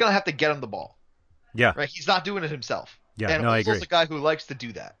 someone's going to have to get him the ball. Yeah. Right? He's not doing it himself. Yeah, and I agree. Ozil's a guy who likes to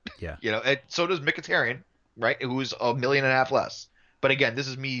do that. Yeah. And so does Mkhitaryan, right? Who's $1.5 million less. But again, this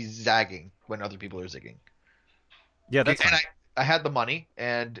is me zagging when other people are zigging. Yeah, that's fine. I had the money,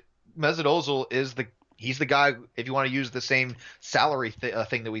 and Mesut Ozil he's the guy, if you want to use the same salary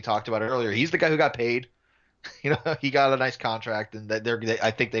thing that we talked about earlier, he's the guy who got paid. He got a nice contract, and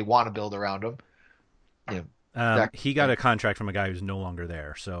I think they want to build around him. He got a contract from a guy who's no longer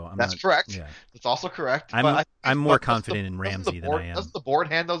there, so That's correct. Yeah. That's also correct. I'm more confident in Ramsey than I am. Doesn't the board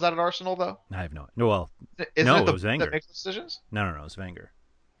hand those out at Arsenal, though? I have no. Well, it was Wenger that makes decisions. No, it was Wenger.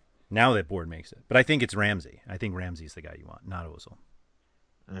 Now that board makes it, but I think it's Ramsey. I think Ramsey's the guy you want, not Ozil.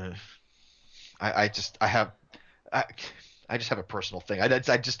 I just have a personal thing.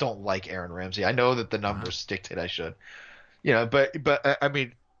 I just don't like Aaron Ramsey. I know that the numbers dictate I should, but I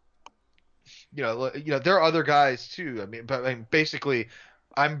mean, there are other guys too. But basically,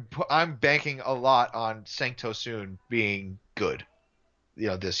 I'm banking a lot on Cenk Tosun being good,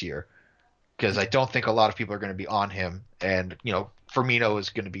 this year, because I don't think a lot of people are going to be on him, and Firmino is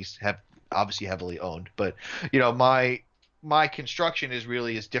going to be obviously heavily owned, but my construction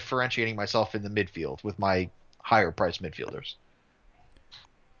is differentiating myself in the midfield with my higher priced midfielders.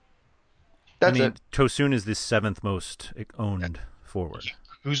 That's it. Tosun is the 7th most owned forward.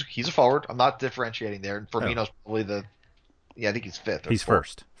 He's a forward. I'm not differentiating there. And Firmino's probably I think he's 5th. He's 4th.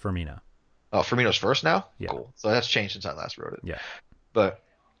 First. Firmino. Oh, Firmino's first now? Yeah. Cool. So that's changed since I last wrote it. Yeah. But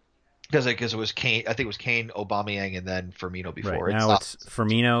because it was Kane, I think it was Kane, Aubameyang, and then Firmino before. Right. Now it's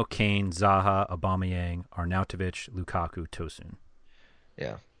Firmino, Kane, Zaha, Aubameyang, Arnautovic, Lukaku, Tosun.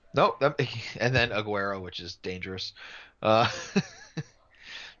 Yeah. No, and then Aguero, which is dangerous. And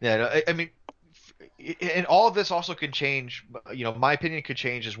all of this also can change. My opinion could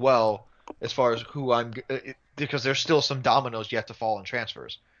change as well as far as who because there's still some dominoes yet to fall in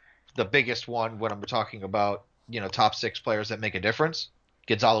transfers. The biggest one when I'm talking about top 6 players that make a difference,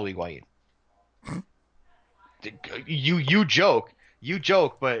 Gonzalo Higuain. You joke,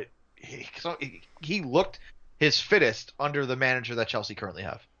 but he looked his fittest under the manager that Chelsea currently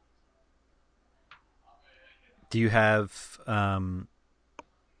have. Do you have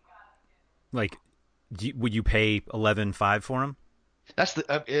would you pay 11.5 for him? That's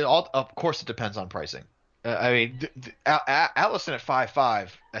of course it depends on pricing. Allison at 5.5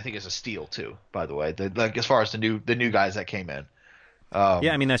 I think is a steal too, by the way. As far as the new guys that came in.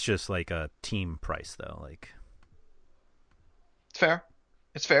 That's just like a team price though.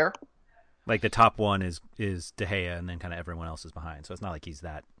 It's fair. Like the top one is De Gea, and then kind of everyone else is behind. So it's not like he's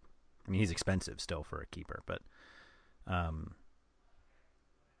that. He's expensive still for a keeper, but I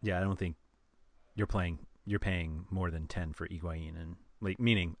don't think you're paying more than 10 for Higuain, and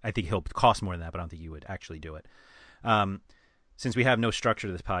meaning I think he'll cost more than that, but I don't think you would actually do it. Since we have no structure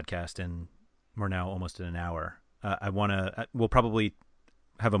to this podcast and we're now almost in an hour, we'll probably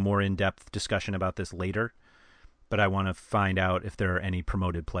have a more in-depth discussion about this later, but I want to find out if there are any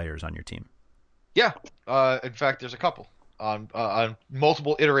promoted players on your team. Yeah. In fact, there's a couple on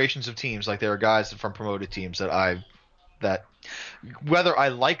multiple iterations of teams. Like there are guys from promoted teams that whether I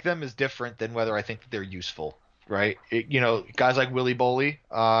like them is different than whether I think that they're useful, right? Guys like Willy Boley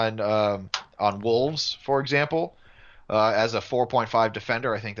on Wolves, for example, as a 4.5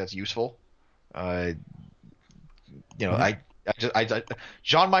 defender, I think that's useful.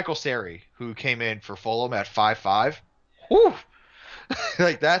 Jean-Michael Seri, who came in for Fulham at 5.5, whoo!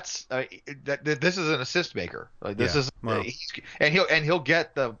 This is an assist maker. He'll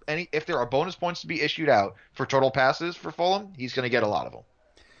get if there are bonus points to be issued out for total passes for Fulham, he's going to get a lot of them.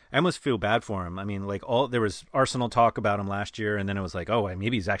 I almost feel bad for him. There was Arsenal talk about him last year, and then it was like, oh,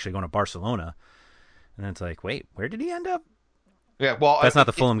 maybe he's actually going to Barcelona, and then it's like, wait, where did he end up? Yeah, well, that's not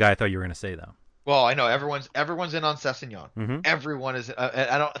the Fulham guy I thought you were going to say though. Well, I know everyone's in on Sessegnon. Mm-hmm. Everyone is.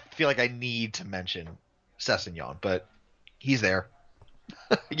 I don't feel like I need to mention Sessegnon, but he's there.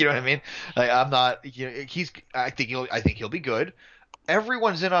 You know what I mean? I'm not. I think he'll be good.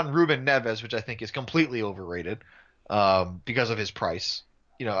 Everyone's in on Ruben Neves, which I think is completely overrated, because of his price.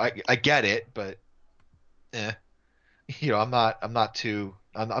 I get it, but, I'm not going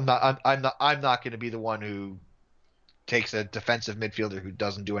to be the one who takes a defensive midfielder who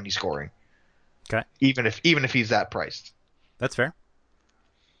doesn't do any scoring. Okay. Even if he's that priced. That's fair.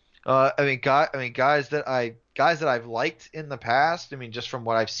 Guys that I've liked in the past. Just from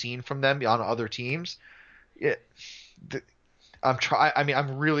what I've seen from them on other teams,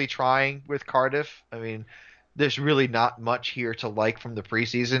 I'm really trying with Cardiff. There's really not much here to like from the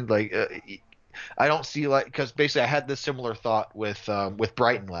preseason. I don't see because basically I had this similar thought with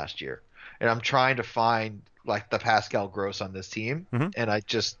Brighton last year, and I'm trying to find the Pascal Gross on this team, mm-hmm. and I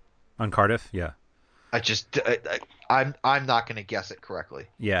just on Cardiff, yeah. I'm not going to guess it correctly.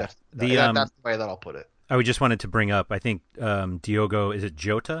 Yeah, that's the way that I'll put it. I just wanted to bring up. I think Diogo, is it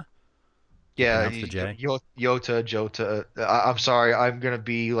Jota? Yeah, Jota. I'm sorry. I'm going to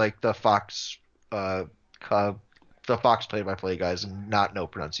be like the Fox play-by-play guys and not know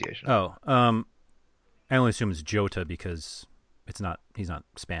pronunciation. Oh, I only assume it's Jota because he's not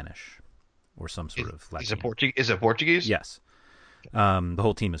Spanish. or some sort of Latino. Is it Portuguese? Yes. The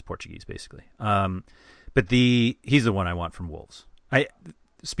whole team is Portuguese, basically. But he's the one I want from Wolves.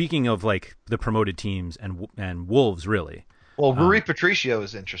 Speaking of like the promoted teams and Wolves, really. Well, Rui Patricio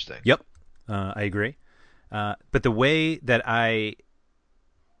is interesting. Yep, I agree. But the way that I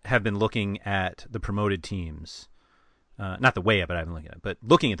have been looking at the promoted teams, not the way I've been looking at it, but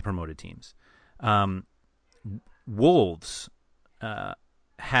looking at the promoted teams, Wolves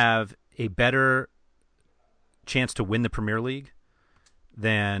have a better chance to win the Premier League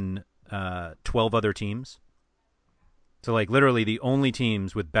than 12 other teams. So, like, literally the only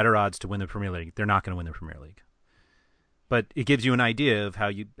teams with better odds to win the Premier League, they're not going to win the Premier League. But it gives you an idea of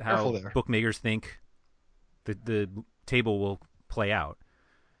how bookmakers think the table will play out.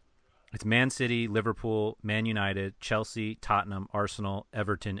 It's Man City, Liverpool, Man United, Chelsea, Tottenham, Arsenal,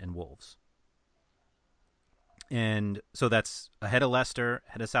 Everton, and Wolves. And so that's ahead of Leicester,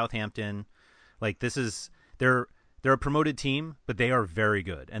 ahead of Southampton. Like, they're a promoted team, but they are very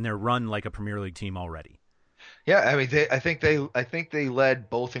good, and they're run like a Premier League team already. Yeah, I mean, I think they led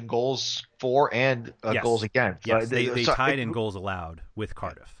both in goals for and goals against. Yes, they tied in goals allowed with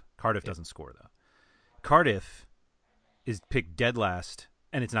Cardiff. Cardiff doesn't score though. Cardiff is picked dead last,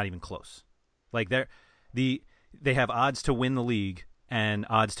 and it's not even close. Like they have odds to win the league and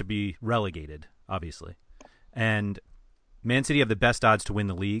odds to be relegated, obviously. And Man City have the best odds to win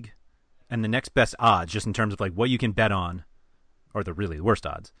the league, and the next best odds, just in terms of like what you can bet on, or the really worst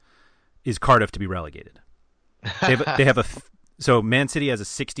odds, is Cardiff to be relegated. So Man City has a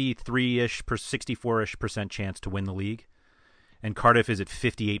 63-ish, 64-ish% chance to win the league, and Cardiff is at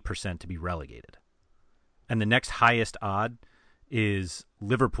 58% to be relegated. And the next highest odd is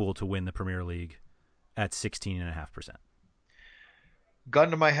Liverpool to win the Premier League at 16.5%. Gun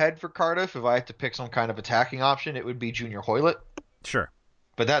to my head for Cardiff, if I had to pick some kind of attacking option, it would be Junior Hoylett. Sure.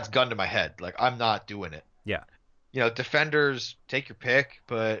 But that's gun to my head. Like, I'm not doing it. Yeah. Defenders, take your pick,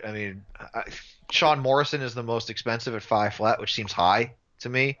 but I mean, Sean Morrison is the most expensive at 5 flat, which seems high to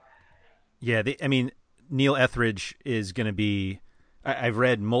me. Yeah, Neil Etheridge is going to be. I've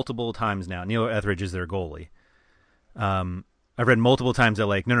read multiple times now. Neil Etheridge is their goalie. I've read multiple times that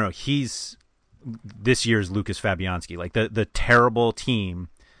like, no, he's this year's Lucas Fabianski, like the terrible team,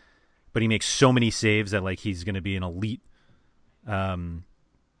 but he makes so many saves that like he's going to be an elite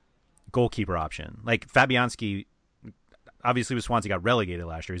goalkeeper option. Like Fabianski. Obviously, with Swansea got relegated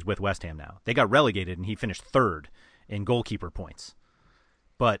last year. He's with West Ham now. They got relegated, and he finished 3rd in goalkeeper points.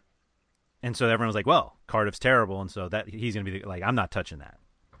 And so everyone was like, well, Cardiff's terrible, and so that he's going to be like, I'm not touching that.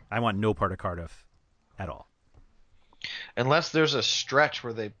 I want no part of Cardiff at all. Unless there's a stretch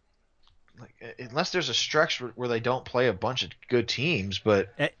where they don't play a bunch of good teams, but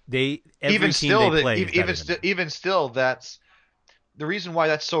even still, that's the reason why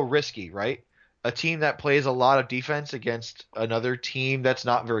that's so risky, right? A team that plays a lot of defense against another team that's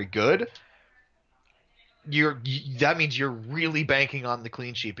not very good, that means you're really banking on the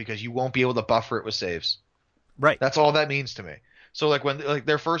clean sheet because you won't be able to buffer it with saves. Right. That's all that means to me. So like when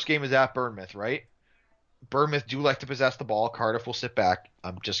their first game is at Bournemouth, right? Bournemouth do like to possess the ball. Cardiff will sit back.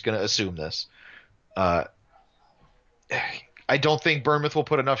 I'm just going to assume this. I don't think Bournemouth will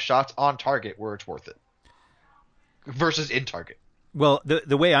put enough shots on target where it's worth it versus in target. Well,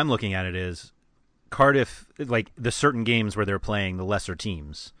 the way I'm looking at it is Cardiff, like the certain games where they're playing the lesser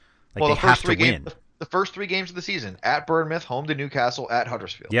teams, like they have to win. The first 3 games of the season, at Bournemouth, home to Newcastle, at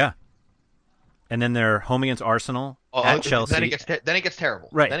Huddersfield. Yeah. And then they're home against Arsenal, at Chelsea. Then it gets terrible.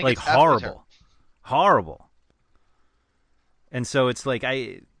 Right, then it like gets horrible. Horrible. And so it's like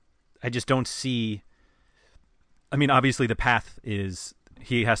I just don't see. I mean, obviously the path is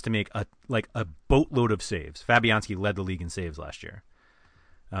he has to make a boatload of saves. Fabianski led the league in saves last year.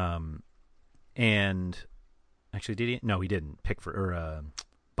 And actually, did he? No, he didn't.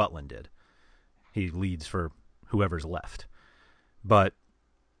 Butland did. He leads for whoever's left. But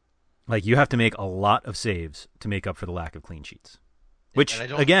like you have to make a lot of saves to make up for the lack of clean sheets, which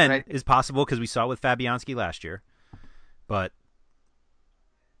again is possible because we saw with Fabianski last year. But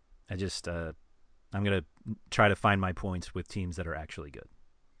I just I'm gonna try to find my points with teams that are actually good.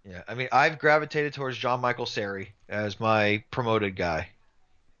 Yeah, I mean, I've gravitated towards Jean-Michel Seri as my promoted guy.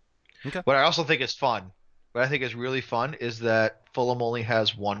 Okay. What I also think is fun, what I think is really fun, is that Fulham only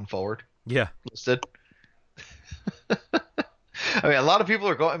has 1 forward. Yeah. Listed. I mean, a lot of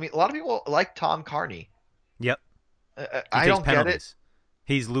people like Tom Carney. Yep. I don't get it.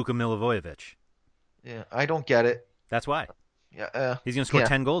 He's Luka Milivojevic. Yeah, I don't get it. That's why. Yeah. He's going to score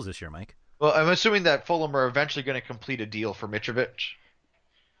 10 goals this year, Mike. Well, I'm assuming that Fulham are eventually going to complete a deal for Mitrovic.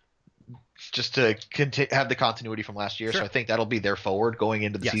 have the continuity from last year. Sure. So I think that'll be their forward going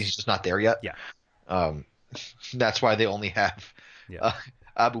into the season. He's just not there yet. Yeah. That's why they only have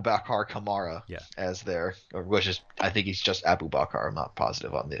Abu Bakar Kamara Yeah. as their, I think he's just Abu Bakar. I'm not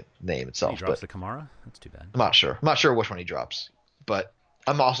positive on the name itself. He drops the Kamara? That's too bad. I'm not sure. I'm not sure which one he drops. But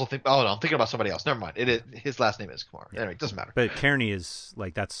I'm also thinking. Oh no, I'm thinking about somebody else. Never mind. His last name is Kamara. Anyway, it doesn't matter. But Kearney is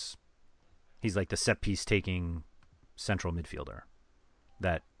like he's like the set piece taking central midfielder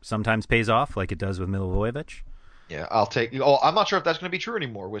that sometimes pays off, like it does with Milivojevic. Yeah, I'll take. Oh, I'm not sure if that's going to be true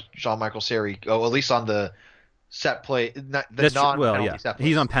anymore with Jean-Michel Seri. Oh, at least on the set play, non-penalty set plays.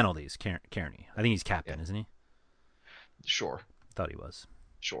 He's on penalties. Kearney. I think he's captain, isn't he? Sure. Thought he was.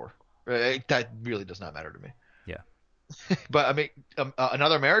 Sure. That really does not matter to me. Yeah. But I mean,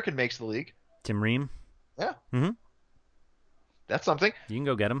 another American makes the league. Tim Ream. Yeah. Mm-hmm. That's something. You can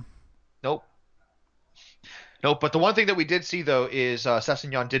go get him. Nope. But the one thing that we did see though is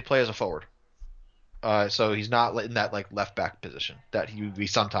Sessegnon did play as a forward. So he's not in that like left back position that we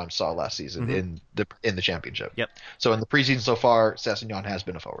sometimes saw last season in the championship. Yep. So in the preseason so far, Sessegnon has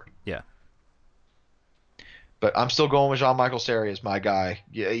been a forward. Yeah. But I'm still going with Jean-Michel Seri as my guy.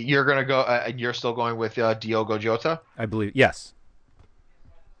 You're gonna go, and you're still going with Diogo Jota. I believe yes.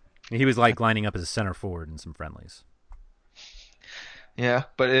 He was like lining up as a center forward in some friendlies. Yeah,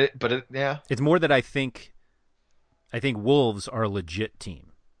 but it's more that I think Wolves are a legit team.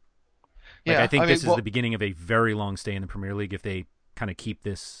 Like, yeah, I think this is the beginning of a very long stay in the Premier League if they kind of keep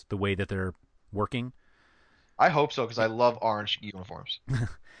this the way that they're working. I hope so because I love orange uniforms.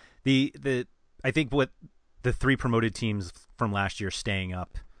 I think what the three promoted teams from last year staying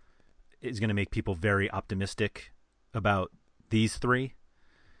up is going to make people very optimistic about these three.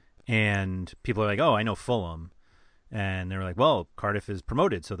 And people are like, oh, I know Fulham. And they're like, well, Cardiff is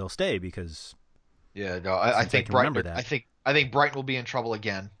promoted, so they'll stay because. Yeah, no, I think Brighton. That. I think Brighton will be in trouble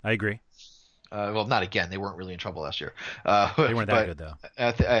again. I agree. Well, not again. They weren't really in trouble last year. They weren't that good though.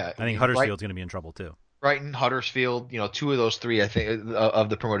 I think Huddersfield's going to be in trouble too. Brighton, Huddersfield, two of those three, I think, of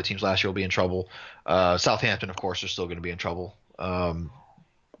the promoted teams last year will be in trouble. Southampton, of course, are still going to be in trouble.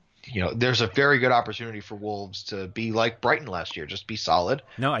 There's a very good opportunity for Wolves to be like Brighton last year, just be solid.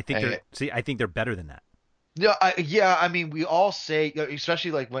 No, I think I think they're better than that. Yeah, I mean, we all say,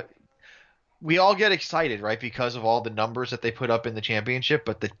 especially like we all get excited, right, because of all the numbers that they put up in the championship,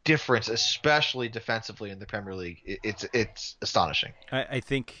 but the difference, especially defensively in the Premier League, it's astonishing. I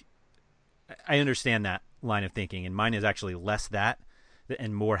think I understand that line of thinking, and mine is actually less that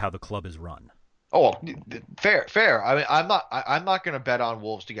and more how the club is run. Oh, fair. I mean, I'm not going to bet on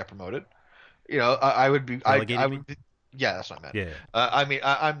Wolves to get promoted. I would be. Yeah, that's what I meant. Yeah. I mean,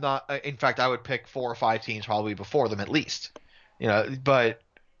 I'm not. In fact, I would pick 4 or 5 teams probably before them at least. But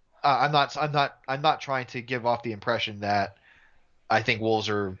I'm not trying to give off the impression that I think Wolves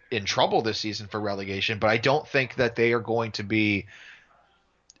are in trouble this season for relegation. But I don't think that they are going to be,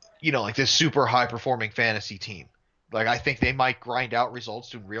 like this super high performing fantasy team. Like I think they might grind out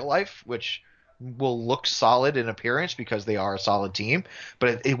results in real life, which will look solid in appearance because they are a solid team,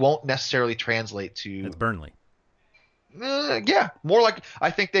 but it won't necessarily translate to. It's Burnley. Yeah, more like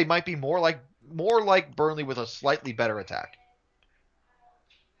I think they might be more like Burnley with a slightly better attack.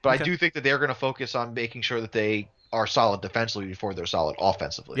 But okay. I do think that they're going to focus on making sure that they are solid defensively before they're solid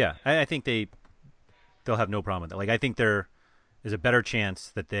offensively. Yeah, I think they'll have no problem with that. Like I think there is a better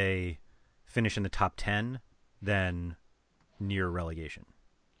chance that they finish in the top 10 than near relegation.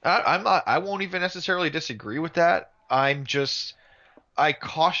 I won't even necessarily disagree with that. I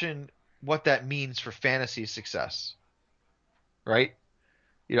caution what that means for fantasy success. Right?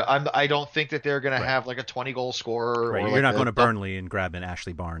 I don't think that they're going to have like a 20-goal scorer. Right. Or You're not going to Burnley and grab an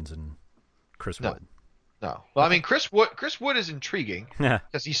Ashley Barnes and Chris Wood. No. Well, I mean, Chris Wood is intriguing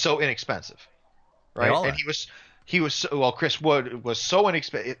because he's so inexpensive. Right? And Chris Wood was so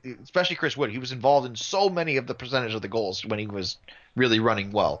inexpensive, especially Chris Wood. He was involved in so many of the percentage of the goals when he was really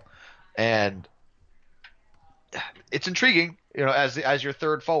running well. And it's intriguing, as your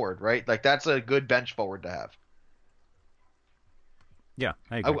third forward, right? Like that's a good bench forward to have. Yeah,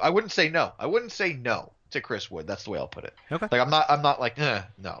 I agree. I wouldn't say no. I wouldn't say no to Chris Wood. That's the way I'll put it. Okay. Like I'm not like no,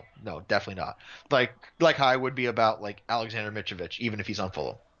 definitely not. Like how I would be about like Alexander Mitrovic, even if he's on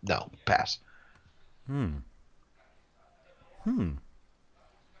Fulham. No, pass. You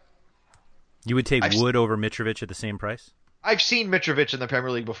would take Wood over Mitrovic at the same price? I've seen Mitrovic in the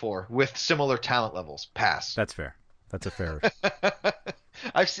Premier League before with similar talent levels. Pass. That's fair. That's a fair.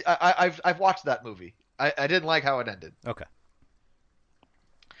 I've watched that movie. I didn't like how it ended. Okay.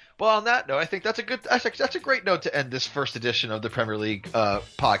 Well, on that note, I think that's a great note to end this first edition of the Premier League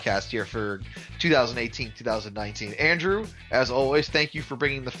podcast here for 2018-2019. Andrew, as always, thank you for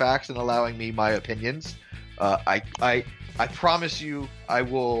bringing the facts and allowing me my opinions. I promise you I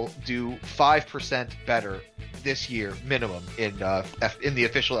will do 5% better this year minimum in the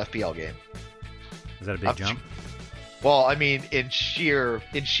official FPL game. Is that a big jump? Well, I mean, in sheer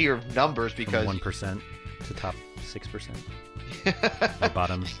numbers, because from 1% to top 6%. Or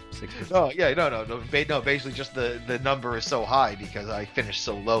bottom 6%. Oh yeah, no. Basically, just the number is so high because I finished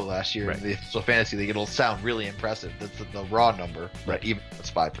so low last year in the official fantasy league. It'll sound really impressive. That's the raw number, right? Even if it's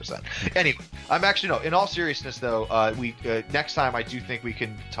 5%. Anyway, I'm actually no. In all seriousness, though, we next time I do think we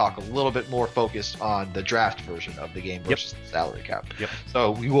can talk a little bit more focused on the draft version of the game versus the salary cap. Yep.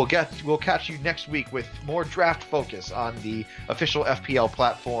 So we'll catch you next week with more draft focus on the official FPL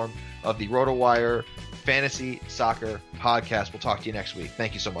platform of the RotoWire Fantasy Soccer Podcast. We'll talk to you next week.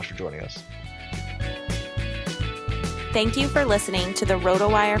 Thank you so much for joining us. Thank you for listening to the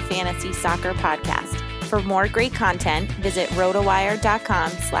RotoWire Fantasy Soccer Podcast. For more great content, visit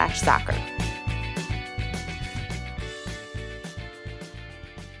rotowire.com/soccer.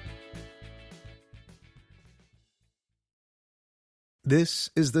 This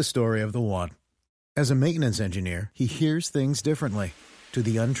is the story of the one. As a maintenance engineer, he hears things differently. To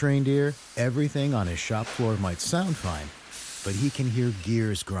the untrained ear, everything on his shop floor might sound fine, but he can hear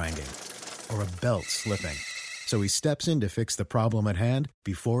gears grinding or a belt slipping. So he steps in to fix the problem at hand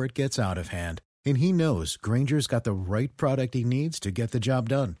before it gets out of hand. And he knows Grainger's got the right product he needs to get the job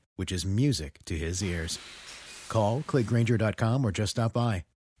done, which is music to his ears. Call, click Grainger.com, or just stop by.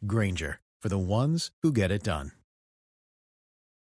 Grainger, for the ones who get it done.